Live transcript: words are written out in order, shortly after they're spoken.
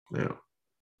Yeah.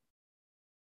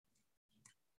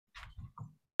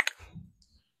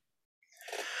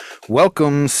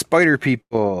 Welcome, spider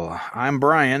people. I'm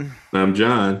Brian, I'm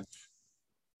John,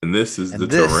 and this is the and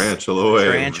this is Tarantula the Way.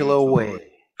 Tarantula Way.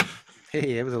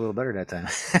 Hey, it was a little better that time.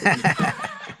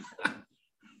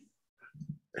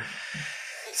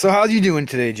 So, how you doing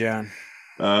today, John?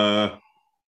 uh,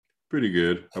 Pretty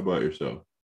good. How about yourself?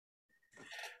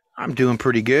 I'm doing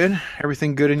pretty good.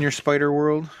 Everything good in your spider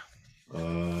world?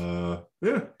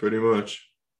 Yeah, pretty much.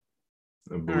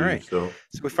 I All believe right. so. So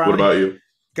we What finally about you?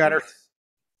 got our.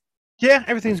 Yeah,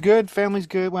 everything's good. Family's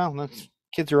good. Well,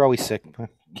 kids are always sick.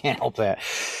 Can't help that.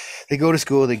 They go to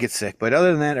school, they get sick. But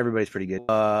other than that, everybody's pretty good.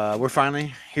 We're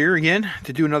finally here again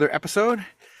to do another episode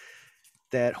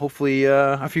that hopefully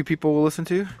a few people will listen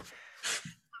to.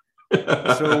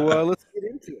 So let's get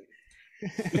into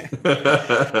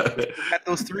it. Got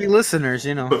those three listeners.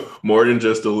 More than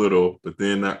just a little, but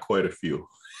then not quite a few.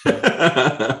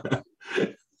 All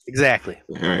Exactly.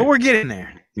 But right. we're getting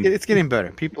there. It's getting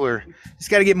better. People are just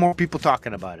got to get more people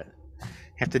talking about it.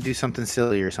 Have to do something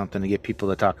silly or something to get people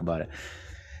to talk about it.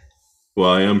 Well,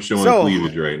 I am showing So,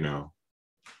 cleavage right now.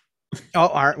 oh,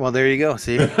 all right. Well, there you go.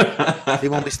 See,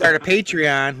 when we start a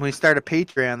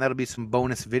Patreon, that'll be some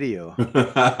bonus video.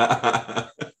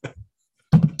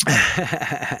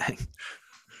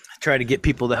 Try to get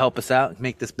people to help us out,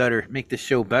 make this better, make this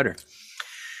show better.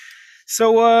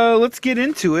 So let's get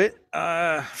into it.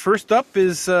 First up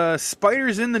is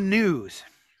spiders in the news.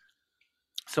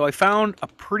 So I found a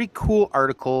pretty cool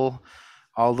article,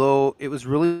 although it was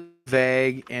really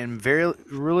vague and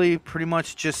really pretty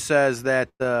much just says that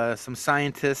some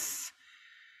scientists,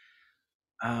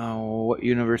 what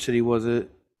university was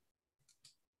it?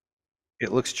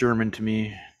 It looks German to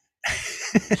me.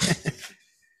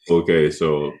 Okay,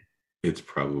 so it's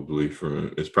probably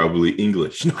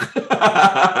English.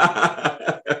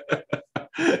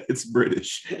 It's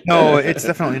British. No, it's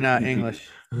definitely not English.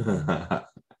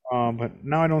 But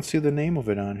now I don't see the name of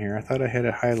it on here. I thought I had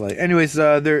a highlight. Anyways,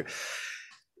 they're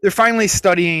finally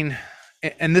studying,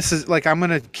 and this is like I'm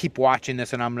gonna keep watching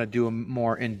this, and I'm gonna do a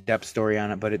more in-depth story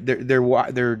on it. But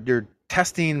they're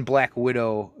testing Black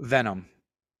Widow venom,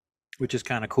 which is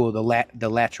kind of cool. The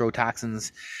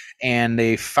latrotoxins, and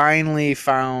they finally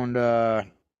found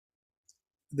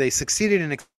they succeeded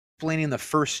in explaining the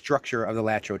first structure of the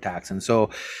latrotoxin. So,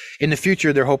 in the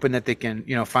future, they're hoping that they can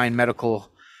find medical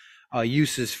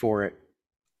uses for it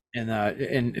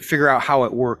and figure out how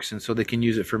it works, and so they can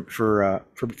use it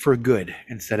for good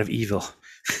instead of evil.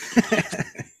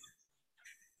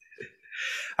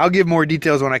 I'll give more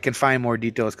details when I can find more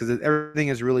details because everything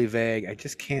is really vague. I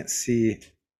just can't see.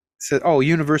 So, oh,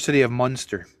 University of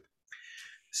Munster.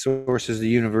 Source is the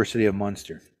University of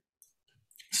Munster.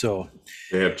 So,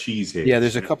 They have cheese yeah,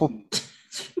 heads. there's a couple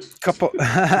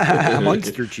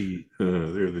Munster cheese.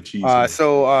 They're the cheese heads.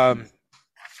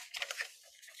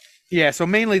 Yeah, so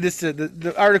mainly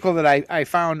the article that I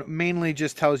found mainly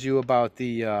just tells you about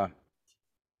the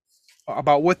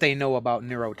about what they know about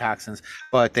neurotoxins,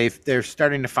 but they're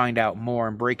starting to find out more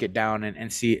and break it down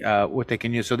and see what they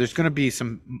can use. So there's going to be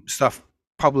some stuff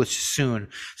published soon.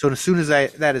 So as soon as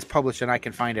that is published and I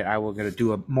can find it, I will going to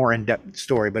do a more in-depth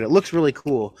story. But it looks really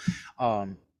cool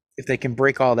if they can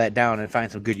break all that down and find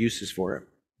some good uses for it.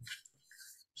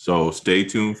 So stay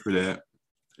tuned for that,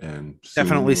 and soon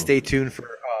Definitely we'll. stay tuned for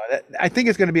I think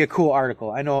it's going to be a cool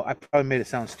article. I know I probably made it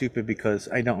sound stupid because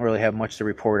I don't really have much to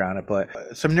report on it, but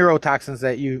some neurotoxins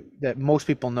that most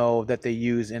people know that they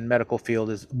use in medical field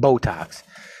is Botox.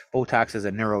 Botox is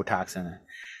a neurotoxin. It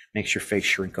makes your face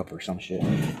shrink up or some shit.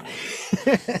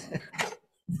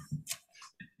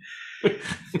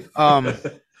 um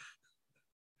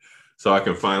So I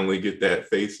can finally get that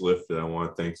facelift that I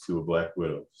want thanks to a Black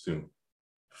Widow soon.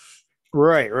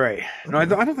 right. No, I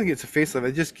don't think it's a facelift.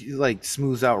 It just like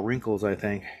smooths out wrinkles, I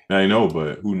think. I know,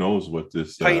 but who knows what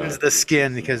this Tightens the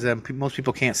skin because most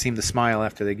people can't seem to smile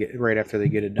after they get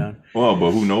it done. well,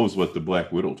 but who knows what the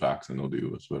Black Widow toxin will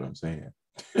do, is what I'm saying.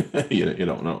 You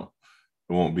don't know.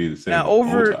 It won't be the same Now as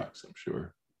Botox, I'm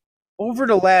sure. over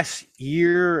the last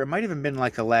year, it might even been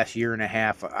like the last year and a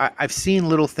half, I've seen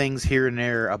little things here and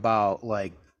there about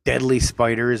like deadly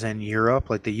spiders in Europe,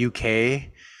 like the UK.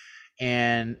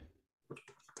 And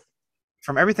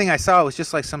from everything I saw, it was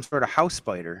just like some sort of house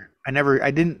spider. I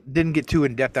didn't get too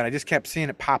in depth on it. I just kept seeing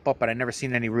it pop up, but I never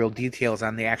seen any real details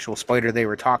on the actual spider they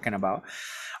were talking about.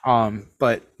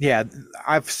 But yeah,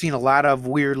 I've seen a lot of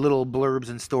weird little blurbs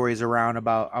and stories around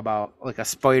about like a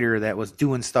spider that was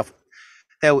doing stuff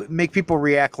that would make people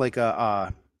react like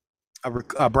a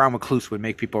brown recluse would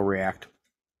make people react.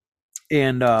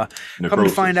 And come to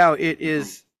Necrosis. find out, it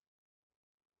is.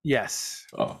 Yes.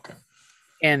 Oh, okay.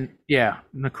 And yeah,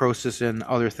 necrosis and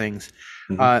other things.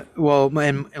 Hmm. Well,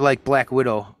 and like Black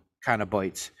Widow kind of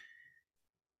bites.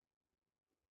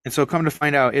 And so come to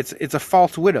find out, it's a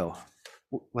false widow.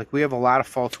 Like we have a lot of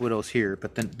false widows here,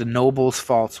 but the Noble's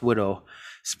false widow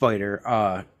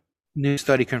spider. New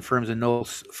study confirms a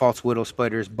Noble's false widow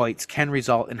spider's bites can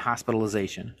result in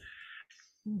hospitalization.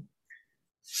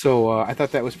 So I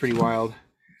thought that was pretty wild.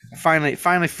 I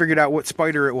finally figured out what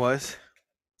spider it was,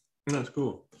 That's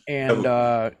cool. and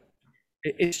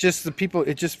it's just the people.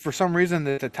 It just for some reason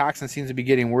the toxin seems to be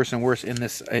getting worse and worse in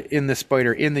this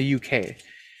spider in the UK.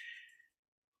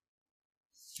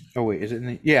 Oh wait, is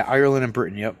it? Yeah, Ireland and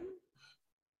Britain. Yep.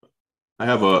 I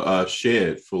have a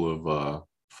shed full of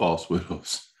false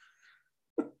widows.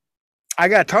 I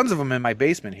got tons of them in my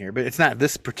basement here, but it's not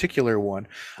this particular one.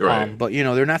 Right. But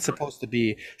they're not supposed to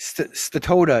be.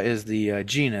 Statoda is the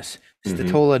genus. Hmm.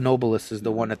 Statola nobilis is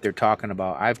the one that they're talking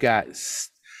about. I've got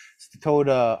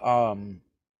Statoda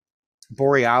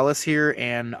borealis here,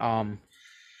 and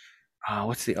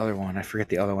what's the other one? I forget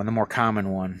the other one. The more common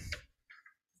one.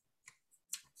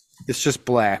 It's just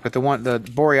black, but the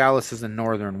borealis is the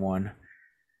northern one.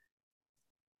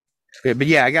 But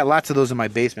yeah, I got lots of those in my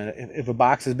basement. If a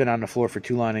box has been on the floor for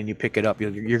too long and you pick it up,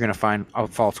 you're going to find a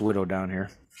false widow down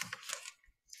here.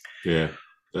 Yeah,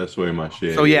 that's where my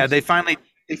shed So yeah, is. they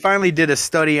finally did a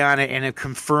study on it, and it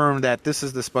confirmed that this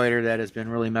is the spider that has been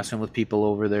really messing with people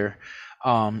over there.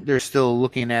 They're still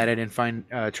looking at it and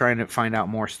trying to find out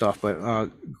more stuff, but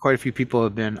quite a few people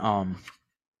have been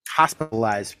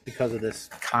hospitalized because of this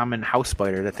common house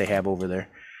spider that they have over there.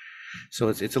 So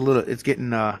it's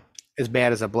getting as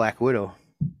bad as a black widow,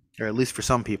 or at least for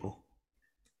some people.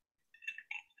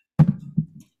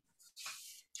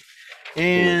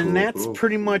 And Cool, that's cool.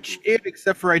 pretty much it,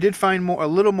 except for I did find a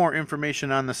little more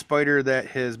information on the spider that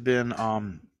has been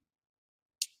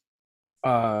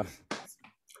uh,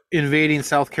 invading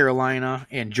South Carolina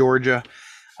and Georgia.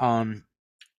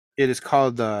 It is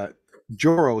called the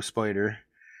Joro spider,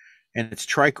 and it's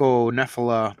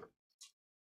Trichonephila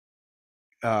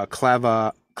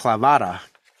clavata.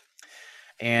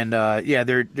 And yeah,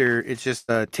 they're it's just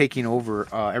taking over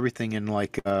everything in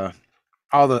like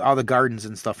all the gardens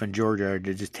and stuff in Georgia are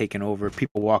just taken over.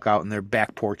 People walk out in their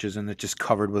back porches and it's just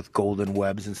covered with golden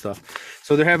webs and stuff.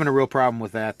 So they're having a real problem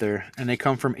with that there. And they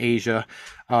come from Asia,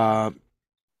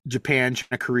 Japan,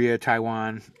 China, Korea,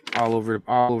 Taiwan, all over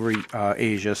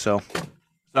Asia. So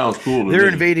Sounds cool to they're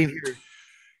me. invading here.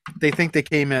 They think they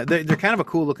came in. They're kind of a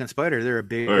cool looking spider. They're a All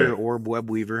bigger right, orb web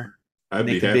weaver. I'd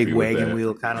be Make a big happy with wagon that.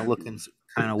 wheel kind of looking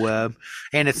kind of web,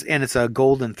 and it's a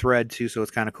golden thread too, so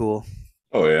it's kind of cool.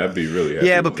 Oh yeah, I'd be really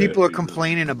Yeah, happy but with that. people are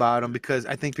complaining about them because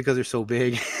they're so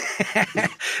big,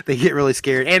 they get really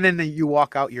scared. And then you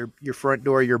walk out your front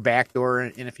door, your back door,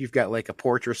 and if you've got like a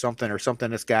porch or something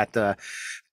that's got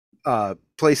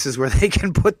places where they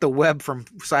can put the web from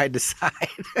side to side,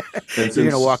 And you're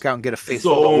gonna walk since out and get a face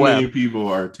full of so many web. people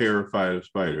are terrified of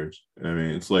spiders, I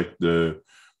mean, it's like the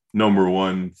number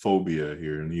one phobia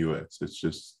here in the U.S.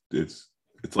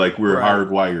 It's like we're Right.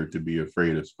 hardwired to be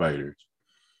afraid of spiders.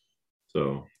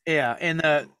 So Yeah, and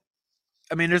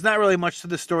I mean, there's not really much to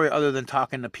the story other than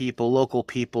talking to people, local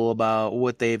people, about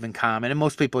what they have in common. And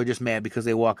most people are just mad because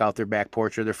they walk out their back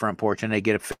porch or their front porch and they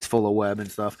get a face full of web and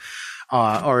stuff.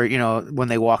 Or when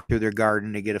they walk through their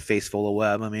garden, they get a face full of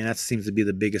web. I mean, that seems to be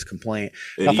the biggest complaint.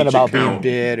 and Nothing each about being account,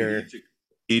 bit or.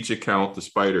 each account, the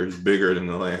spider is bigger than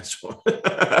the last one.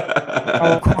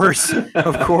 Oh, of course,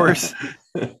 of course.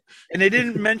 And they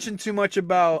didn't mention too much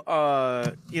about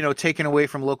taking away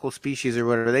from local species or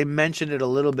whatever. They mentioned it a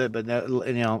little bit, but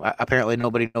apparently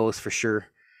nobody knows for sure.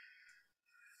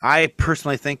 I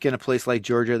personally think in a place like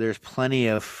Georgia, there's plenty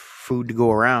of food to go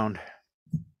around,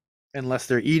 unless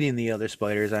they're eating the other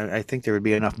spiders. I think there would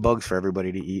be enough bugs for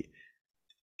everybody to eat.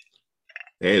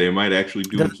 Hey, they might actually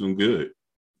do them some good.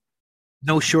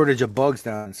 No shortage of bugs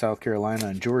down in South Carolina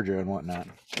and Georgia and whatnot.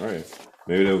 All right.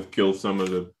 Maybe they'll kill some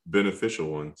of the beneficial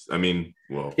ones. I mean,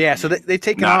 well, Yeah, so they've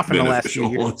taken not off in the last few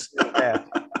beneficial years. ones.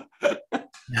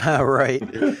 Yeah. Right.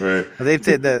 Right. They've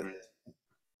taken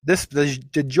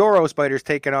the Joro spider's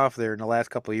taken off there in the last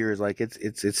couple of years. Like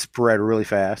it's spread really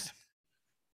fast.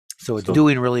 So it's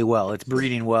doing really well. It's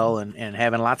breeding well and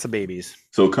having lots of babies.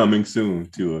 So coming soon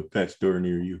to a pet store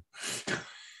near you.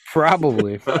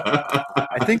 Probably.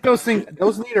 I think those need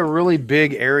a really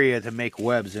big area to make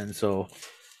webs in, so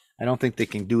I don't think they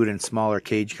can do it in smaller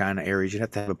cage kind of areas. You'd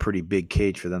have to have a pretty big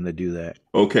cage for them to do that.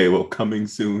 Okay, well, coming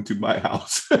soon to my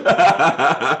house.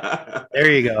 There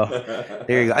you go.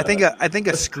 There you go. I think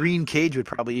a screen cage would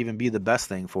probably even be the best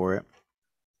thing for it.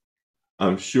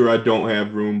 I'm sure I don't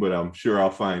have room, but I'm sure I'll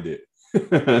find it.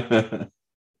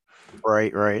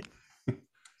 Right, right.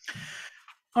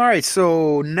 All right,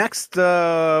 so next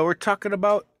we're talking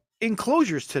about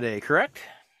enclosures today, correct?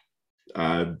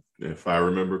 If I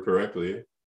remember correctly,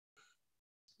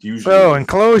 Oh, usually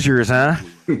enclosures, huh?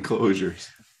 enclosures.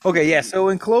 Okay, yeah, so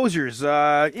enclosures,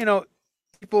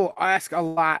 people ask a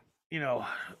lot, you know,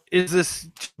 is this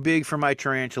too big for my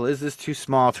tarantula? Is this too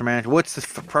small tarantula? What's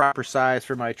the proper size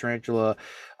for my tarantula?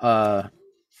 Uh,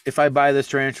 if I buy this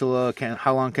tarantula,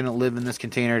 how long can it live in this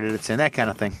container that it's in? That kind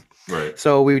of thing. Right.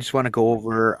 So we just want to go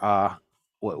over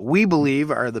what we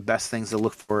believe are the best things to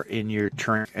look for in your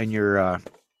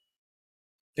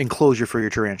enclosure for your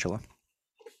tarantula.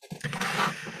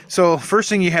 So first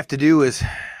thing you have to do is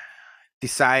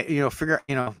decide, figure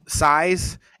out,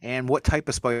 size and what type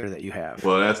of spider that you have.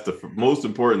 Well, that's the most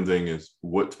important thing is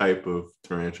what type of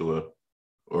tarantula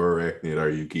or arachnid are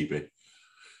you keeping?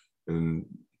 And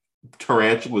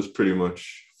tarantulas pretty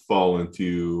much fall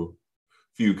into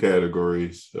few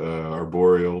categories: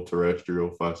 arboreal,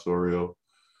 terrestrial, fossorial.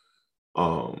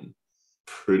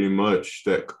 Pretty much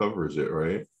that covers it,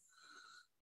 right?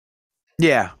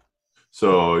 Yeah.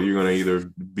 So you're going to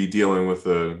either be dealing with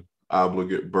a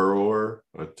obligate burrower,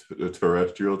 a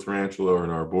terrestrial tarantula, or an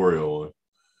arboreal one.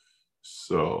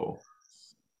 So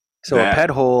So a pet that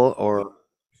hole or a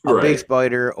big right,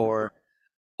 spider or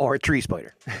a tree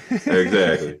spider.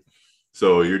 exactly.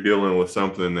 So you're dealing with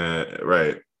something that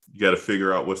right. You got to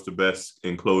figure out what's the best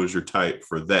enclosure type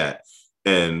for that,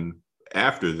 and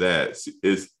after that,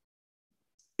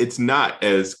 it's not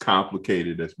as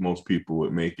complicated as most people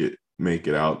would make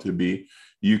it out to be.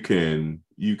 You can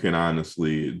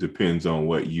honestly, it depends on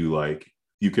what you like.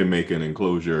 You can make an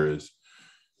enclosure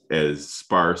as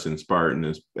sparse and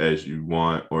Spartan as you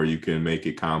want, or you can make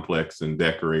it complex and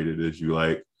decorated as you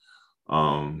like.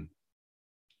 Um,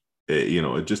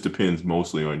 it just depends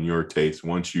mostly on your taste.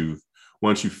 Once you've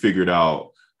figured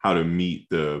out how to meet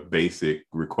the basic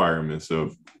requirements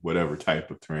of whatever type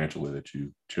of tarantula that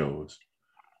you chose.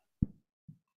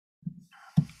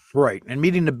 Right. And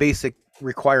meeting the basic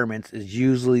requirements is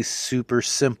usually super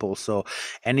simple. So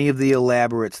any of the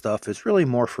elaborate stuff is really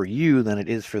more for you than it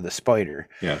is for the spider.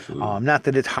 Yeah, absolutely. Not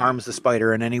that it harms the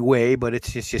spider in any way, but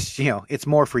it's just it's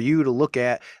more for you to look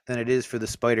at than it is for the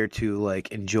spider to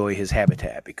like enjoy his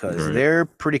habitat because Right. they're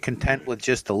pretty content with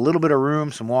just a little bit of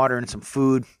room, some water, and some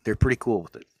food. They're pretty cool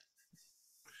with it.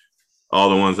 All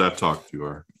the ones I've talked to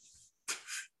are.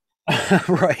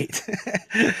 Right.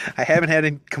 I haven't had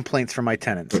any complaints from my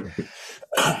tenants.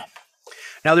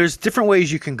 Now, there's different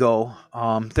ways you can go.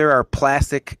 There are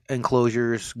plastic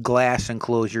enclosures, glass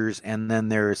enclosures, and then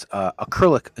there's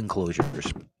acrylic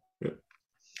enclosures.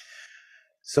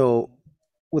 So,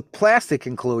 with plastic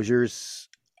enclosures,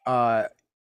 uh,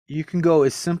 you can go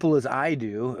as simple as I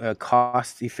do. A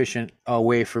cost efficient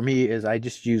way for me is I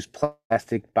just use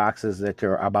plastic boxes that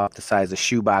are about the size of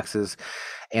shoe boxes,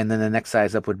 and then the next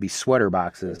size up would be sweater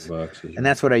boxes, Boxes, and right?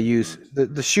 that's what I use.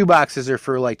 The shoe boxes are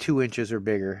for like 2 inches or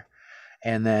bigger,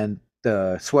 and then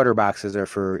the sweater boxes are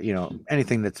for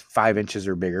anything that's 5 inches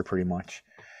or bigger, pretty much.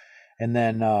 And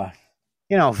then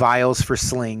vials for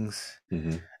slings,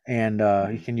 Mm-hmm. and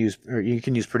you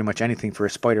can use pretty much anything for a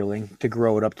spiderling to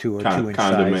grow it up to a 2 inch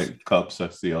size. Condiment cups. I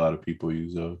see a lot of people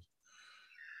use those.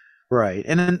 Right.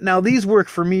 And then now these work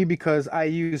for me because I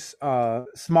use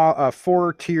small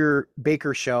 4-tier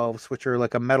baker shelves, which are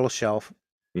like a metal shelf.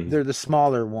 Mm-hmm. They're the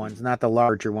smaller ones, not the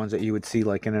larger ones that you would see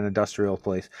like in an industrial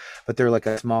place, but they're like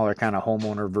a smaller kind of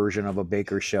homeowner version of a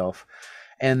baker shelf.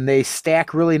 And they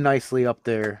stack really nicely up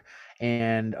there.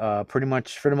 And pretty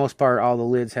much for the most part, all the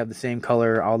lids have the same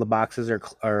color. All the boxes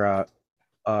are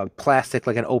plastic,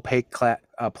 like an opaque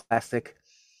plastic.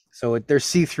 So they're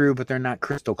see through, but they're not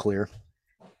crystal clear.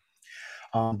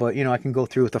 But I can go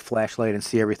through with a flashlight and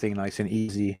see everything nice and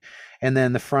easy. And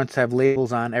then the fronts have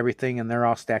labels on everything, and they're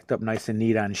all stacked up nice and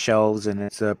neat on shelves, and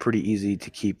it's pretty easy to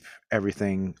keep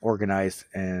everything organized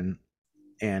and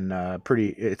pretty.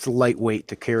 It's lightweight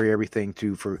to carry everything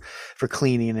to for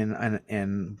cleaning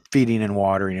and feeding and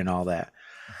watering and all that.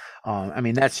 I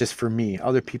mean, that's just for me.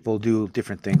 Other people do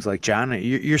different things. Like John,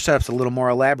 your setup's a little more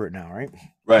elaborate now, right?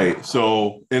 Right.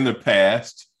 So in the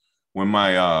past, when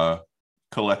my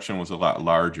collection was a lot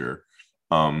larger,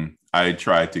 I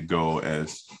tried to go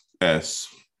as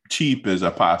cheap as I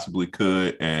possibly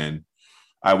could, and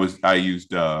I used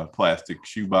plastic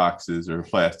shoe boxes or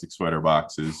plastic sweater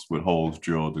boxes with holes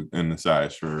drilled in the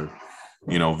sides for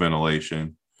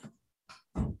ventilation.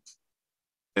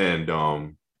 And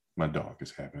my dog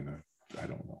is having I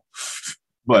don't know,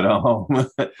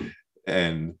 but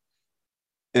and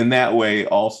in that way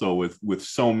also with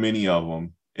so many of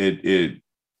them, it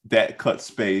that cuts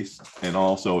space, and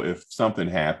also if something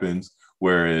happens,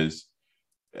 whereas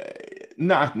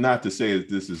not to say that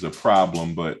this is a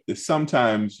problem, but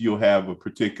sometimes you'll have a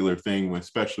particular thing,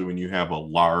 especially when you have a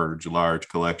large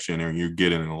collection and you're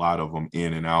getting a lot of them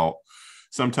in and out.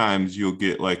 Sometimes you'll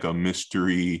get like a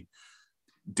mystery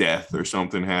death or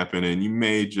something happen, and you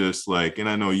may just like, and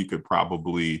I know you could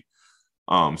probably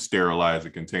sterilize a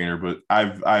container, but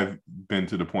I've been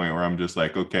to the point where I'm just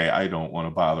like, okay, I don't want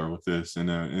to bother with this. In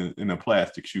a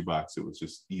plastic shoebox, it was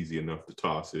just easy enough to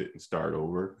toss it and start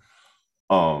over.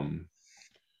 Um,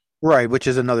 Right, which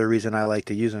is another reason I like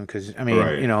to use them because I mean,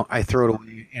 right, I throw it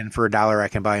away, and for $1 I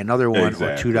can buy another one, or two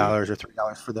exactly. dollars or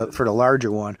 $3 for the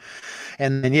larger one.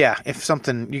 And then yeah, if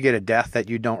something you get a death that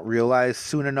you don't realize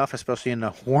soon enough, especially in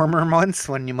the warmer months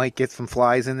when you might get some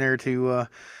flies in there to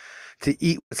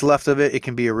eat what's left of it, it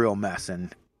can be a real mess.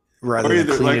 And Or rather than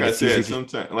either, clean like it, I it's said, easier just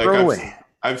sometimes throw like it away.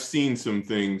 I've seen some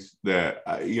things that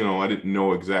I didn't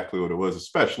know exactly what it was,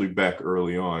 especially back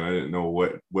early on. I didn't know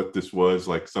what this was.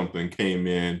 Like something came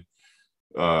in,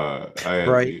 I had,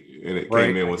 Right, and it came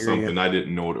right. in I with hear you. something I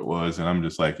didn't know what it was, and I'm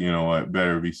just like, you know what,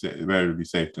 better be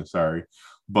safe than sorry.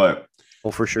 But Oh,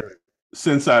 for sure.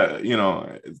 since I,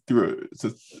 through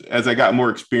as I got more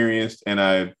experienced and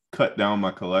I cut down my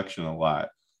collection a lot,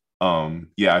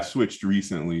 yeah, I switched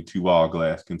recently to all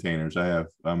glass containers.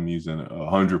 I'm using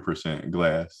 100%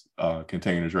 glass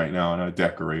containers right now, and I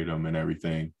decorate them and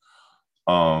everything.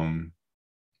 Um,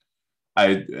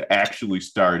 I actually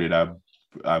started.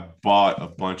 I bought a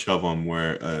bunch of them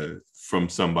where from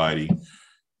somebody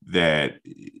that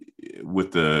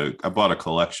I bought a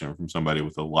collection from somebody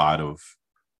with a lot of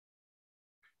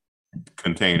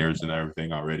containers and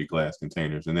everything already, glass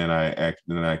containers, and then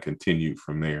I continued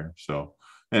from there. So,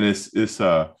 and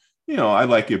I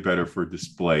like it better for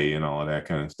display and all of that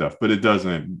kind of stuff, but it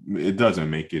doesn't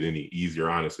make it any easier.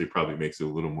 Honestly, it probably makes it a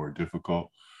little more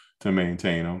difficult to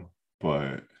maintain them.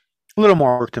 But A little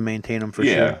more work to maintain them for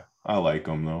sure. yeah, I like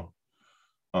them though.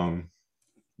 Um,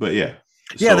 but yeah,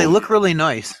 Yeah, they so look really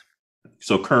nice.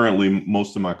 currently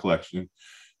most of my collection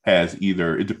has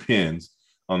either, it depends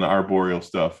on the arboreal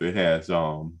stuff. It has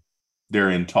they're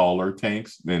in taller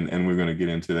tanks, and we're going to get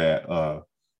into that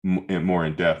more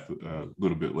in depth a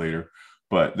little bit later.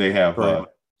 But they have Right.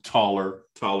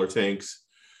 taller tanks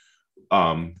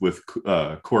with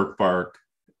cork bark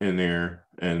in there,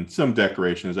 and some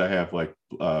decorations. I have like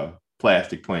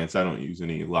plastic plants. I don't use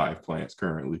any live plants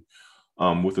currently,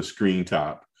 with a screen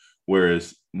top.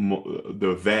 Whereas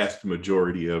the vast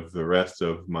majority of the rest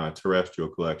of my terrestrial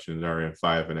collections are in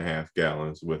 5.5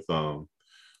 gallons with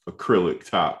acrylic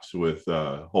tops with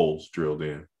holes drilled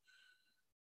in.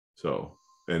 So,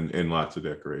 and lots of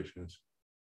decorations.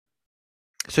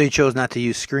 So you chose not to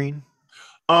use screen?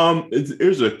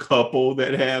 There's a couple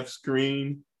that have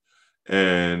screen,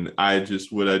 and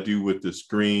what I do with the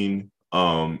screen.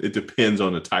 It depends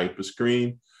on the type of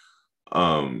screen.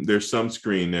 There's some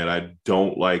screen that I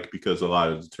don't like because a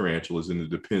lot of the tarantulas, and it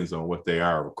depends on what they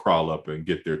are, will crawl up and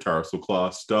get their tarsal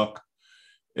claws stuck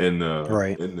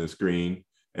Right. in the screen,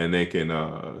 and they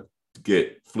can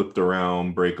get flipped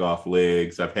around, break off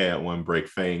legs. I've had one break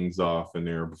fangs off in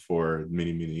there before,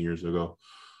 many years ago.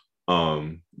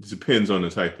 It depends on the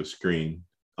type of screen.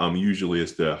 Usually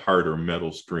it's the harder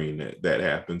metal screen that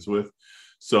happens with.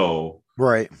 So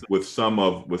Right. with some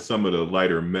of the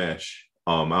lighter mesh,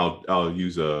 I'll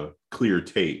use a clear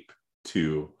tape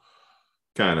to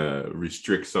kind of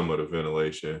restrict some of the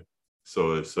ventilation,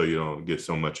 so you don't get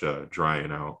so much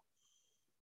drying out.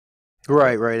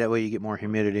 Right, right. That way you get more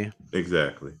humidity.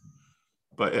 Exactly.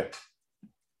 But yeah.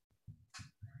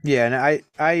 Yeah, and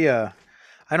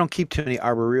I don't keep too many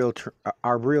arboreal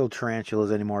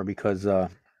tarantulas anymore because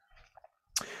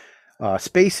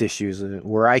space issues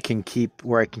where I can keep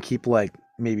like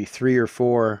maybe three or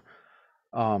four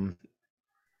um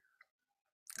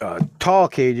tall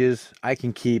cages. I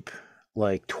can keep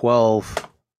like 12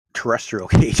 terrestrial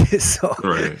cages. So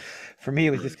Right. for me,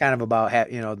 it was just kind of about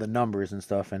the numbers and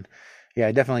stuff. And yeah,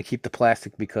 I definitely keep the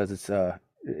plastic because it's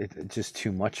just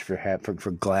too much for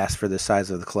glass for the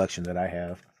size of the collection that I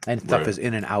have. And stuff Right. is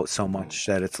in and out so much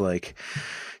that it's like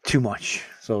too much.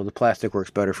 So the plastic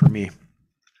works better for me.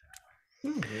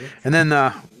 Mhm. And then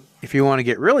if you want to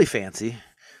get really fancy,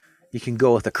 you can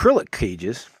go with acrylic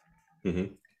cages.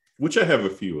 Mhm. Which I have a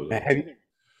few of those.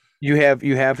 Have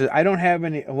you have I don't have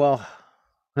any. Well,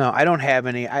 no, I don't have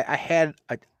any.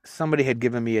 Somebody had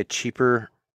given me a cheaper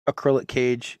acrylic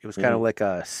cage. It was kind of Mhm. like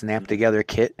a snap together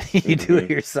kit. You do it Mhm.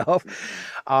 yourself.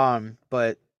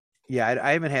 But yeah,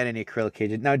 I haven't had any acrylic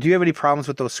cages. Now, do you have any problems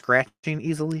with those scratching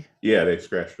easily? Yeah, they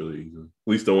scratch really easily.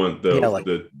 At least the one, Yeah, like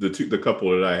the couple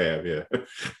that I have. Yeah.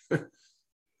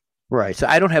 Right. So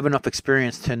I don't have enough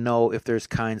experience to know if there's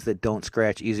kinds that don't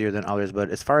scratch easier than others, but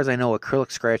as far as I know,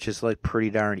 acrylic scratch is like pretty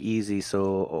darn easy.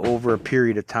 So over a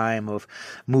period of time of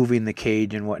moving the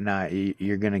cage and whatnot,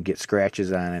 you're gonna get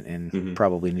scratches on it and Hmm.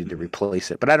 probably need to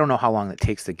replace it. But I don't know how long it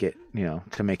takes to get,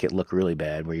 to make it look really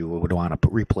bad where you would want to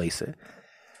replace it.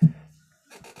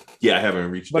 Yeah, I haven't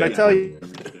reached But I that tell point you,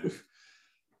 yet.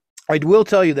 I will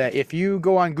tell you that if you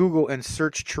go on Google and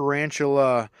search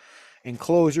tarantula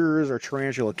enclosures or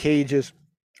tarantula cages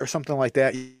or something like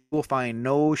that, you will find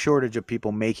no shortage of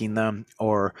people making them,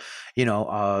 or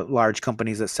large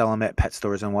companies that sell them at pet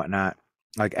stores and whatnot,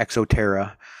 like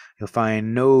Exoterra. You'll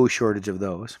find no shortage of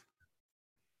those.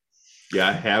 Yeah,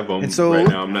 I have And them right so,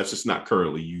 now. I'm not just not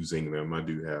currently using them. I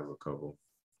do have a couple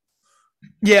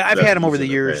yeah, I've that had I've them over used the in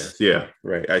the years. past. Yeah,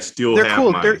 right. I still They're have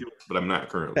cool. They're mine, but I'm not The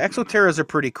currently using Exoterras are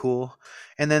pretty cool.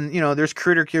 And then, there's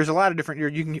there's a lot of different,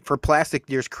 you can, for plastic,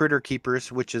 there's Critter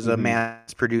Keepers, which is a them.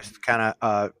 mass produced kind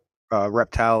of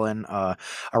reptile and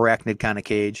arachnid kind of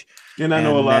cage. And I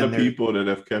know a And lot then of people that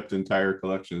have kept entire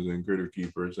collections in critter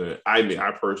keepers. That I mean,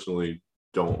 I personally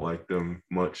don't like them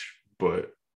much,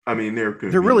 but I mean, they're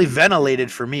they're really convenient.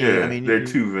 ventilated for me. I Yeah, mean, they're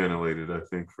too ventilated, I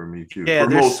think, for me too. yeah,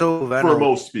 they're so For ventilated.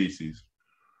 most species,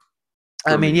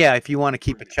 I for mean, me. yeah, if you want to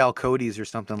keep a chalcodes or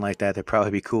something like that, they'd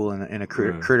probably be cool in a Yeah.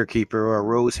 critter keeper, or a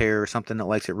rose hair or something that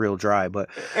likes it real dry.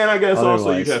 But And I guess also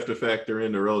you'd otherwise, have to factor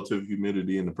in the relative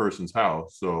humidity in the person's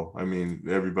house. So I mean,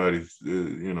 everybody's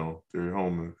their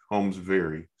homes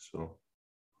vary. So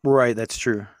right, that's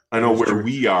true. I That know is where true.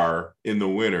 we are in the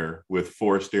winter with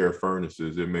forced air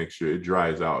furnaces, it makes sure it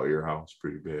dries out your house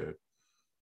pretty bad.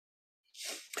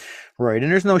 Right,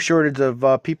 and there's no shortage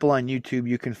of people on YouTube.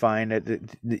 You can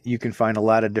find you can find a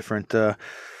lot of different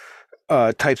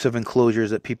types of enclosures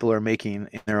that people are making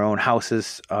in their own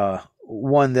houses.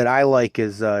 One that I like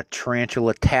is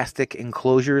tarantula-tastic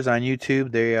enclosures on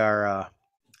YouTube.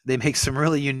 They make some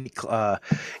really unique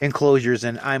enclosures,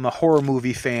 and I'm a horror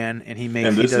movie fan, and And he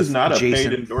this is does not a paid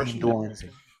Jason themed endorsement. ones.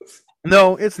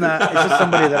 No, it's not. It's just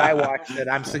somebody that I watch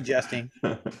that I'm suggesting.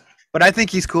 But I think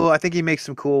he's cool. I think he makes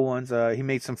some cool ones. He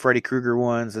made some Freddy Krueger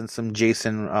ones and some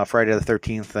Jason Friday the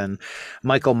 13th and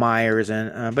Michael Myers,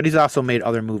 and but he's also made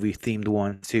other movie themed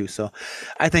ones too. So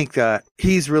I think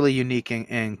he's really unique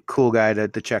and cool guy to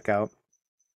check out.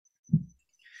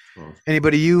 Well,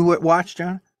 Anybody you watch,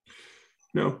 John?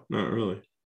 no, not really.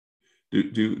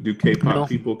 Do K-pop No.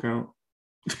 people count?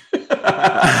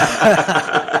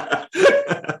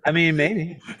 I mean,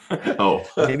 maybe. Oh,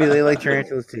 Maybe they like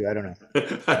tarantulas too. I don't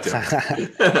I know.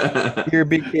 don't. You're a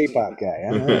big K-pop guy.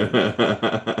 Huh?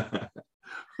 All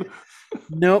right.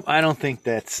 Nope, I don't think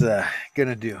that's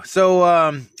gonna do.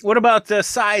 So, what about the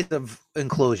size of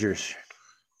enclosures?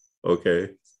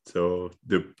 Okay, so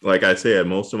like I said,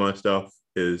 most of my stuff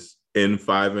is in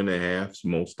 5.5s.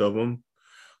 Most of them.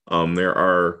 There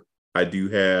are I do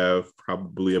have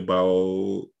probably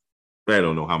about I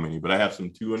don't know how many, but I have some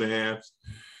 2.5s,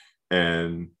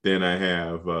 and then I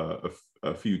have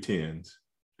a few tens,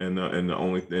 and the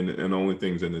only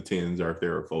things in the tens are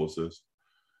Theraphosis.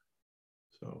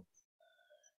 So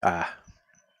Ah,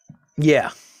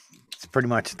 yeah, it's pretty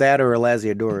much that or a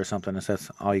Laziador or something.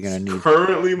 That's all you're gonna need.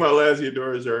 currently, my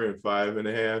Lasiadores are in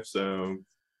 5.5. So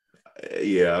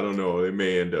yeah, I don't know. They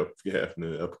may end up having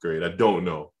to upgrade. I don't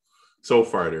know. So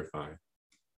far, they're fine.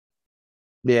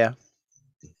 Yeah,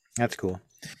 that's cool.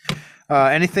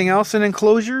 Anything else in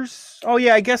enclosures? Oh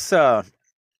yeah, I guess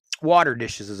water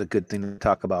dishes is a good thing to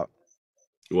talk about.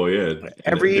 Well, yeah, and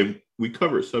Every we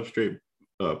covered substrate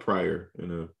prior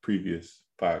in a previous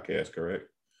podcast, correct?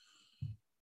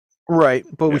 Right,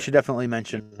 but we Yeah. should definitely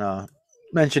mention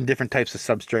different types of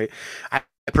substrate. I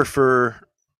prefer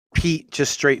peat,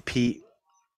 just straight peat.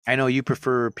 I know you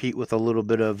prefer peat with a little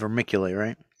bit of vermiculite,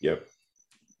 right? Yep.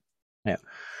 Yeah.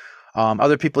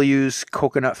 Other people use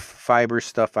coconut fiber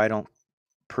stuff. I don't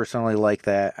personally like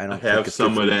that. I I don't think have it's good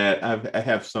some for of the. that. I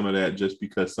have some of that just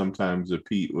because sometimes the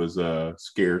peat was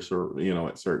scarce, or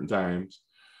at certain times,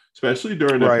 especially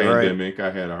during the Right, right, pandemic. I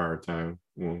had a hard time.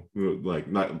 Well, like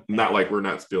not like we're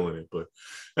not spilling it, but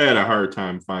I had a hard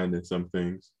time finding some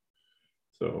things.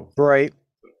 So right.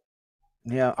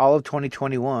 Yeah, all of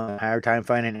 2021, hard time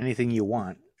finding anything you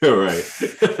want. all right.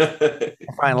 I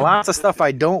find lots of stuff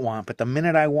I don't want, but the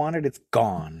minute I want it, it's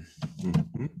gone.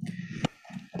 Mhm.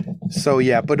 So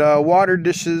yeah, but water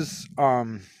dishes,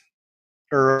 or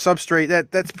substrate,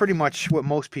 that's pretty much what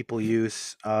most people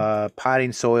use.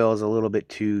 Potting soil is a little bit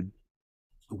too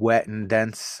wet and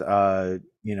dense.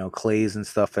 Clays and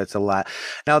stuff. That's a lot.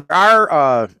 Now there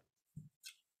are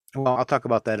Well, I'll talk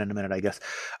about that in a minute, I guess.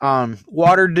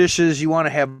 Water dishes, you want to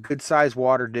have a good sized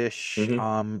water dish.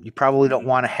 Hmm. You probably don't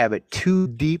want to have it too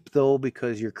deep though,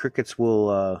 because your crickets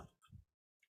will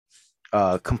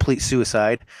complete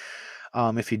suicide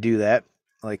if you do that,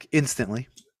 like instantly.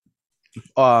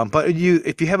 But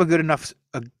if you have a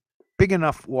big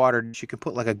enough water dish, you can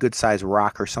put like a good sized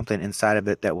rock or something inside of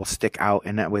it that will stick out,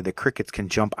 and that way the crickets can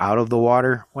jump out of the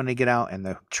water when they get out, and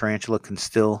the tarantula can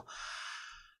still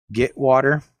get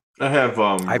water. I have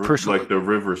I like personally, the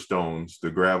river stones, the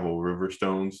gravel river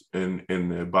stones in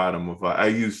the bottom of I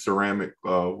use ceramic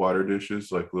water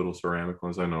dishes, like little ceramic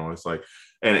ones. I know it's like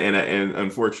and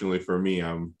unfortunately for me,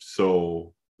 I'm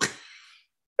so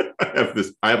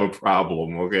I have a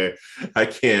problem, okay? I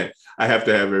can't I have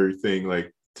to have everything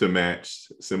like to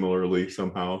match similarly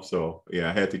somehow. So yeah,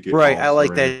 I had to get right, all I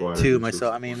like ceramic that water too dishes.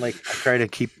 myself. I mean, like I try to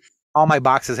keep all my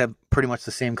boxes have pretty much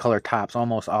the same color tops.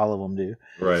 Almost all of them do.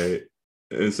 Right.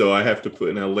 And so I have to put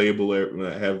in a label,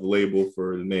 I have a label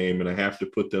for the name, and I have to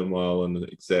put them all on the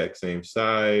exact same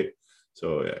side.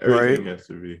 So yeah, Right. everything Yeah,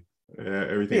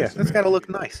 has to that's got to match. look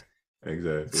nice.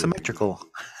 It's Exactly. symmetrical.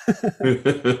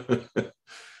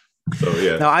 So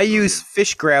yeah, Now I use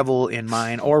fish gravel in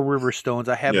mine or river stones.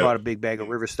 I have yeah, bought a big bag of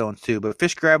river stones too, but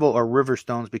fish gravel or river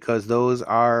stones because those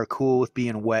are cool with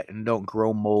being wet and don't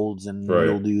grow molds and right.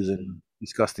 mildews and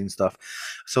disgusting stuff.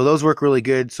 So those work really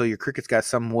good. So your cricket's got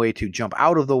some way to jump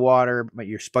out of the water, but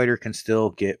your spider can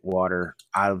still get water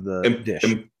out of the dish.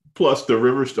 And plus the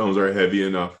river stones are heavy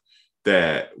enough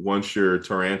that once your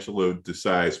tarantula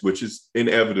decides, which is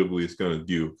inevitably it's going to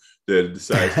do, that it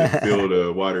decides to fill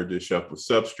the water dish up with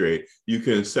substrate, you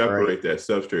can Right. separate that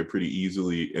substrate pretty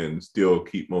easily and still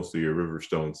keep most of your river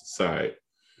stones aside.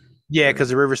 Yeah, because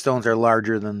the river stones are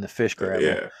larger than the fish gravel.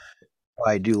 Yeah.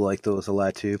 I do like those a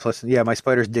lot too. Plus, yeah, my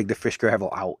spiders dig the fish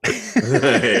gravel out. some,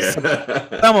 Yeah.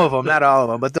 some of them, not all of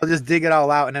them, but they'll just dig it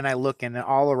all out, and then I look, and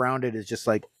all around it is just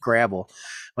like gravel.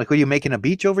 Like, what are you making a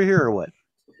beach over here, or what?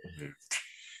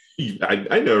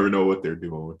 I never know what they're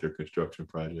doing with their construction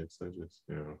projects. I just,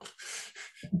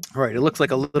 Right, it looks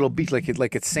like a little beach, like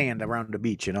it's sand around the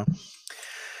beach, you know.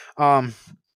 Um.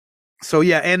 So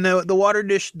yeah, and the water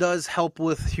dish does help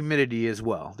with humidity as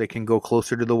well. They can go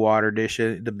closer to the water dish.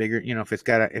 The bigger, if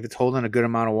it's holding a good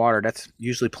amount of water, that's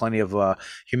usually plenty of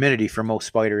humidity for most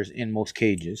spiders in most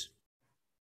cages.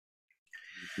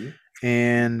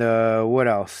 And what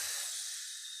else?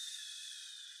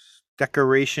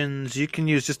 Decorations. You can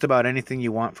use just about anything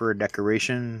you want for a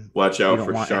decoration. watch You out don't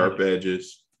for want sharp any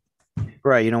edges.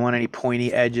 right. You don't want any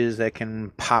pointy edges that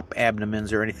can pop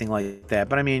abdomens or anything like that.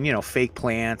 But I mean, fake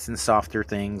plants and softer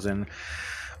things and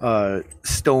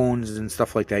stones and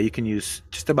stuff like that. You can use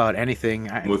just about anything.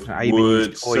 I, With I even use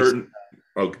wood, toys. certain.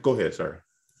 Oh, go ahead. Sorry.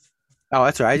 Oh,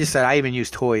 that's right. I just said I even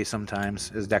use toys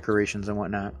sometimes as decorations and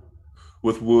whatnot.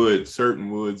 With wood,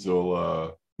 certain woods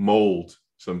will mold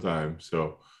sometimes.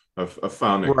 So I've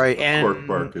found that Right, cork and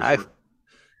bark is I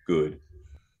good.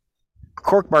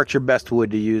 cork bark's your best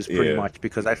wood to use pretty Yeah, much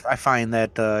because I find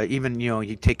that even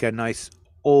you take a nice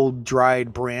old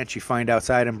dried branch you find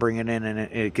outside and bring it in and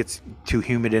it gets too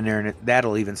humid in there and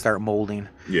that'll even start molding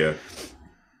yeah.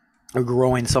 or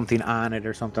growing something on it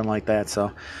or something like that.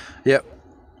 So, yep,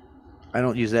 I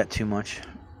don't use that too much.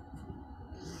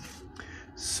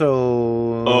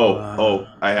 So,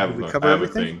 did we I cover have a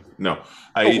everything? thing. No,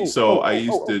 Oh, oh, oh,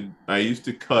 oh, oh, oh. I used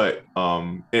to cut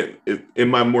in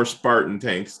my more Spartan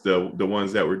tanks, the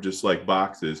ones that were just like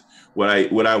boxes. What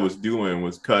I was doing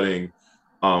was cutting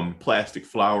plastic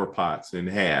flower pots in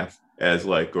half as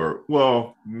like, or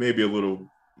well, maybe a little.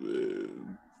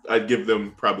 I'd give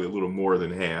them probably a little more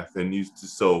than half, and used to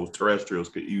so terrestrials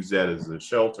could use that as a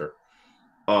shelter.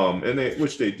 And they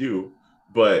which they do,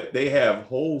 but they have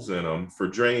holes in them for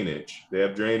drainage. They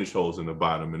have drainage holes in the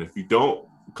bottom, and if you don't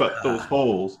cut those Ah,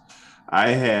 holes, I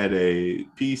had a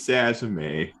pea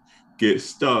sasame get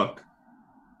stuck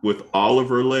with all of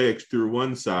her legs through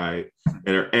one side,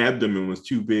 and her abdomen was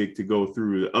too big to go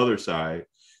through the other side,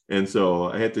 and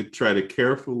so I had to try to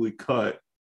carefully cut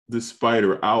the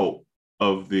spider out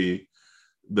of the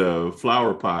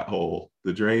flower pot hole,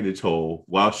 the drainage hole,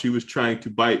 while she was trying to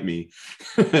bite me,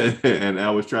 and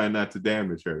I was trying not to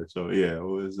damage her. So yeah, it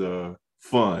was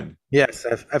fun. yes,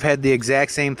 I've had the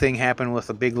exact same thing happen with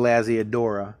a big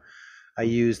Lasiodora. I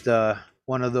used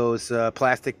one of those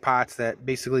plastic pots that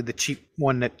basically the cheap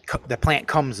one that the plant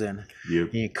comes in.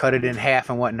 Yep. You cut it in half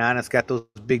and whatnot. It's got those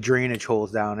big drainage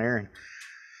holes down there, and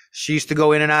she used to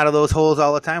go in and out of those holes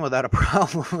all the time without a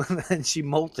problem. And then she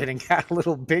molted and got a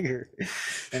little bigger,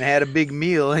 and had a big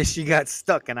meal, and she got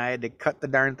stuck, and I had to cut the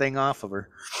darn thing off of her.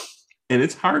 And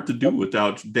it's hard to do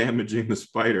without damaging the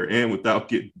spider and without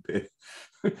getting bit.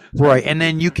 Right, and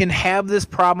then you can have this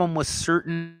problem with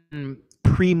certain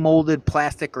pre-molded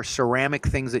plastic or ceramic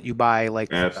things that you buy,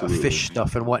 like Absolutely. fish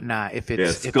stuff and whatnot. If Yeah,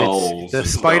 it's skulls the and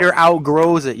spider stuff.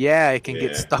 outgrows it, yeah, it can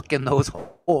get Yeah. stuck in those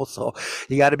holes. So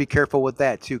you got to be careful with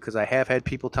that too, because I have had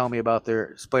people tell me about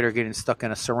their spider getting stuck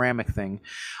in a ceramic thing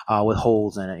with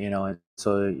holes in it. And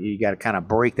so you got to kind of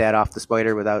break that off the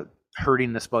spider without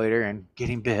hurting the spider and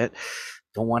getting bit.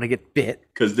 Don't want to get bit.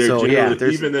 Because they're So yeah, generally,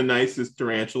 there's even the nicest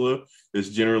tarantula is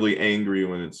generally angry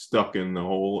when it's stuck in the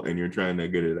hole and you're trying to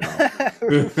get it out.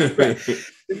 right.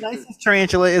 The nicest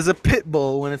tarantula is a pit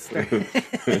bull when it's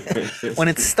when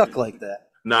it's stuck like that.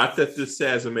 Not that this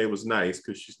Sazame was nice,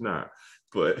 because she's not,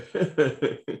 but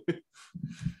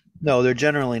No, they're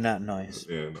generally not nice.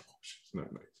 yeah, no, she's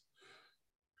not nice.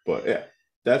 But yeah,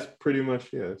 that's pretty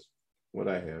much that's what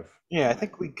I have. Yeah, I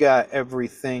think we got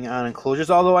everything on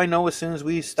enclosures. Although I know as soon as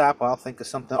we stop, I'll think of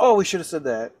something. Oh, we should have said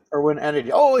that. Or when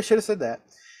entity. Oh, we should have said that.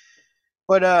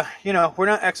 But we're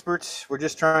not experts. We're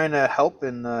just trying to help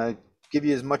and give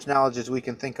you as much knowledge as we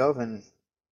can think of, and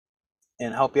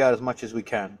help you out as much as we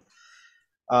can.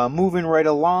 Moving right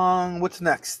along. What's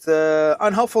next?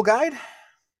 Unhelpful guide.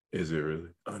 Is it really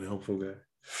unhelpful guy?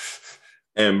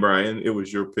 And Brian, it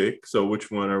was your pick. So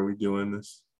which one are we doing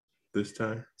this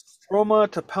time?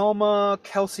 Stromatopelma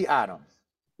calceatum.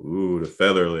 Ooh, the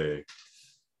feather leg.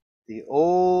 The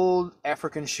old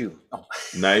African shoe. Oh.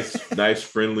 Nice,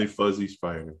 friendly, fuzzy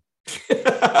spider.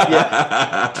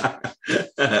 Yeah.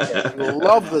 Yeah, you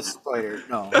love the spider.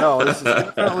 No, this is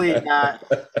definitely not.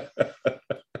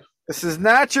 This is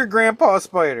not your grandpa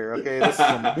spider. Okay, this is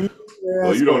a mean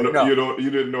Well, you don't spider. know, No, you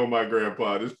didn't know my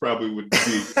grandpa. This probably would be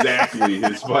exactly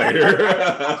his spider.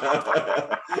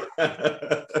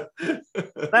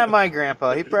 not my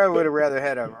grandpa. He probably would have rather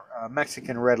had a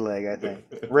Mexican red leg. I think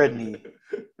red knee.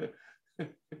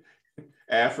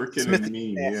 African Smith and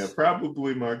mean, yeah, ass.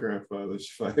 probably my grandfather's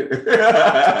spider.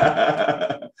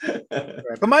 Right.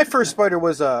 But my first spider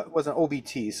was an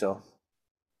OBT, so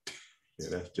Yeah,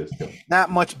 that's just dumb. not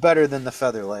much better than the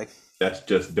feather leg. That's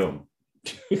just dumb.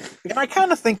 And I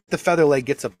kind of think the feather leg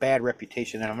gets a bad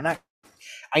reputation, and I'm not.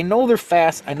 I know they're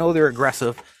fast. I know they're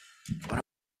aggressive. But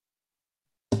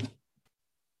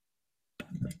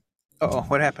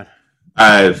what happened?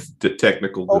 I have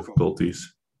technical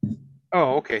difficulties.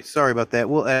 Oh, okay. Sorry about that.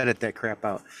 We'll edit that crap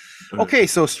out. Okay,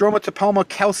 so Stromatopelma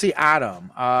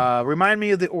calceatum. Remind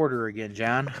me of the order again,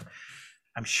 John.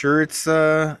 I'm sure it's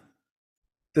the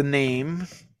name.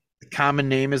 The common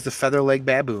name is the featherleg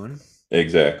baboon.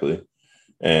 Exactly.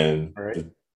 And All right.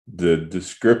 the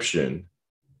description.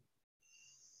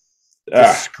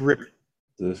 The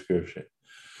description.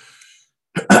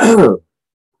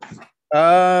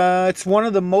 It's one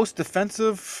of the most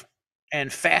defensive and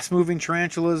fast-moving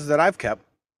tarantulas that I've kept.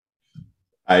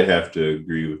 I'd have to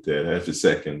agree with that. I have to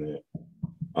second that.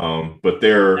 But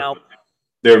they're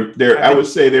I would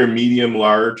say they're medium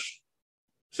large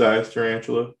size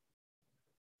tarantula.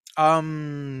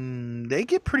 They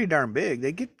get pretty darn big.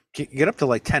 They get up to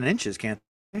like 10 inches, can't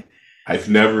they? I've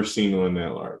never seen one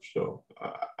that large, so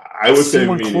I would say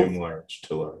medium large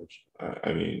to large.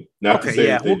 I mean, not to say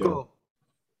that they don't.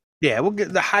 Yeah, we'll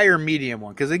get the higher medium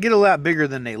one because they get a lot bigger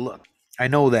than they look. I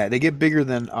know that they get bigger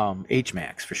than H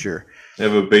Max for sure. I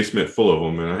have a basement full of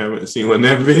them, and I haven't seen one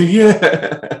that big yet.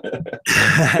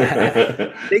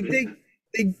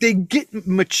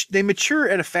 They mature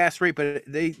at a fast rate, but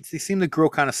they seem to grow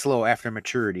kind of slow after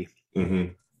maturity.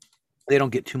 Mm-hmm. They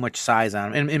don't get too much size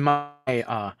on them. In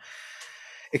my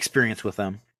experience with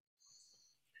them.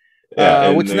 Yeah.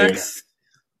 What's next?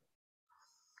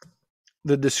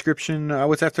 The description.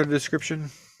 What's after the description?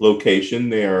 Location.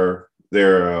 They're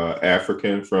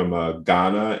African from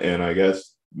Ghana, and I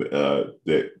guess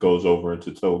that goes over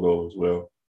into Togo as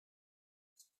well.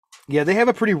 Yeah, they have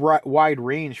a pretty wide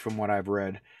range from what I've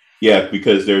read. Yeah,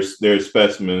 because there's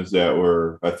specimens that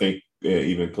were, I think,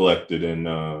 even collected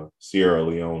in Sierra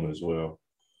Leone as well.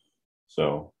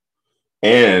 So,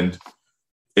 and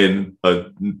in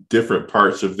different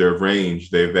parts of their range,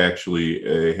 they've actually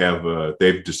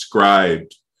they've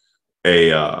described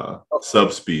a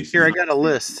subspecies. Here, I got a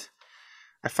list.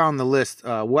 I found the list.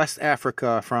 West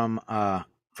Africa from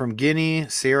Guinea,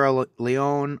 Sierra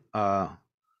Leone,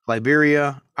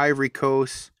 Liberia, Ivory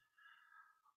Coast,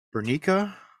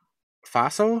 Burkina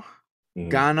Faso,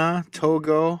 Ghana,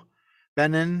 Togo,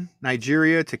 Benin,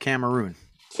 Nigeria to Cameroon.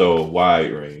 So a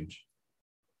wide range.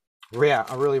 Yeah,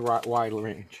 a really wide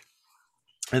range.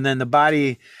 And then the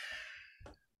body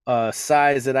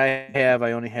size that I have,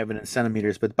 I only have it in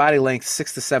centimeters, but body length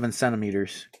 6 to 7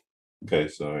 centimeters. Okay,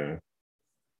 so yeah.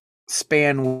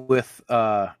 Span with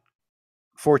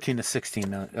 14 to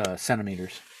 16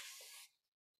 centimeters.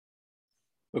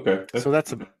 Okay. So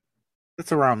that's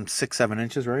around 6-7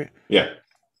 inches, right? Yeah,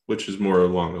 which is more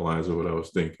along the lines of what I was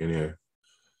thinking. Yeah.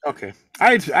 Okay.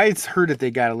 I'd heard that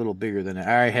they got a little bigger than it.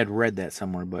 I had read that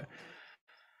somewhere, but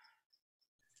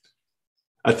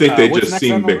I think they what's just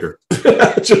next on seem the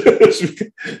list?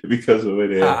 bigger because of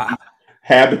it. Yeah. Well,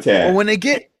 Habitat. when they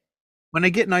get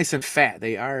nice and fat,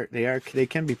 they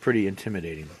can be pretty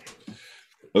intimidating.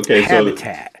 Okay, so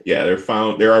Habitat. yeah,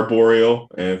 they're arboreal,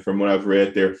 and from what I've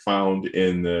read, they're found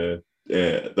in the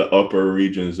upper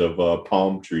regions of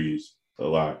palm trees a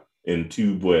lot in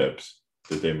tube webs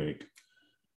that they make.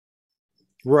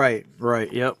 Right,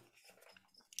 right, yep.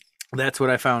 That's what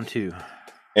I found too.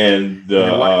 And And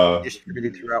they're widely the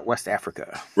distributed throughout West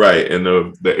Africa. right, and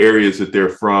the areas that they're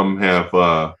from have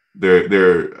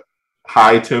they're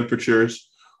high temperatures.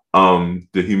 The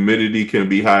humidity can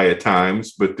be high at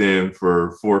times, but then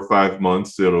for 4 or 5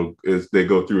 months, it'll as they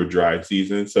go through a dry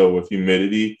season. So with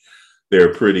humidity,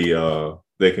 they're pretty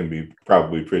they can be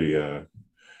probably pretty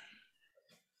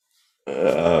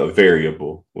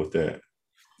variable with that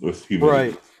with humidity.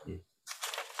 Right.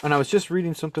 And I was just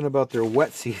reading something about their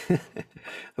wet season.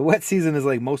 The wet season is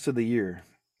like most of the year.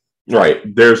 Right.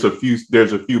 There's a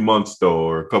few months though,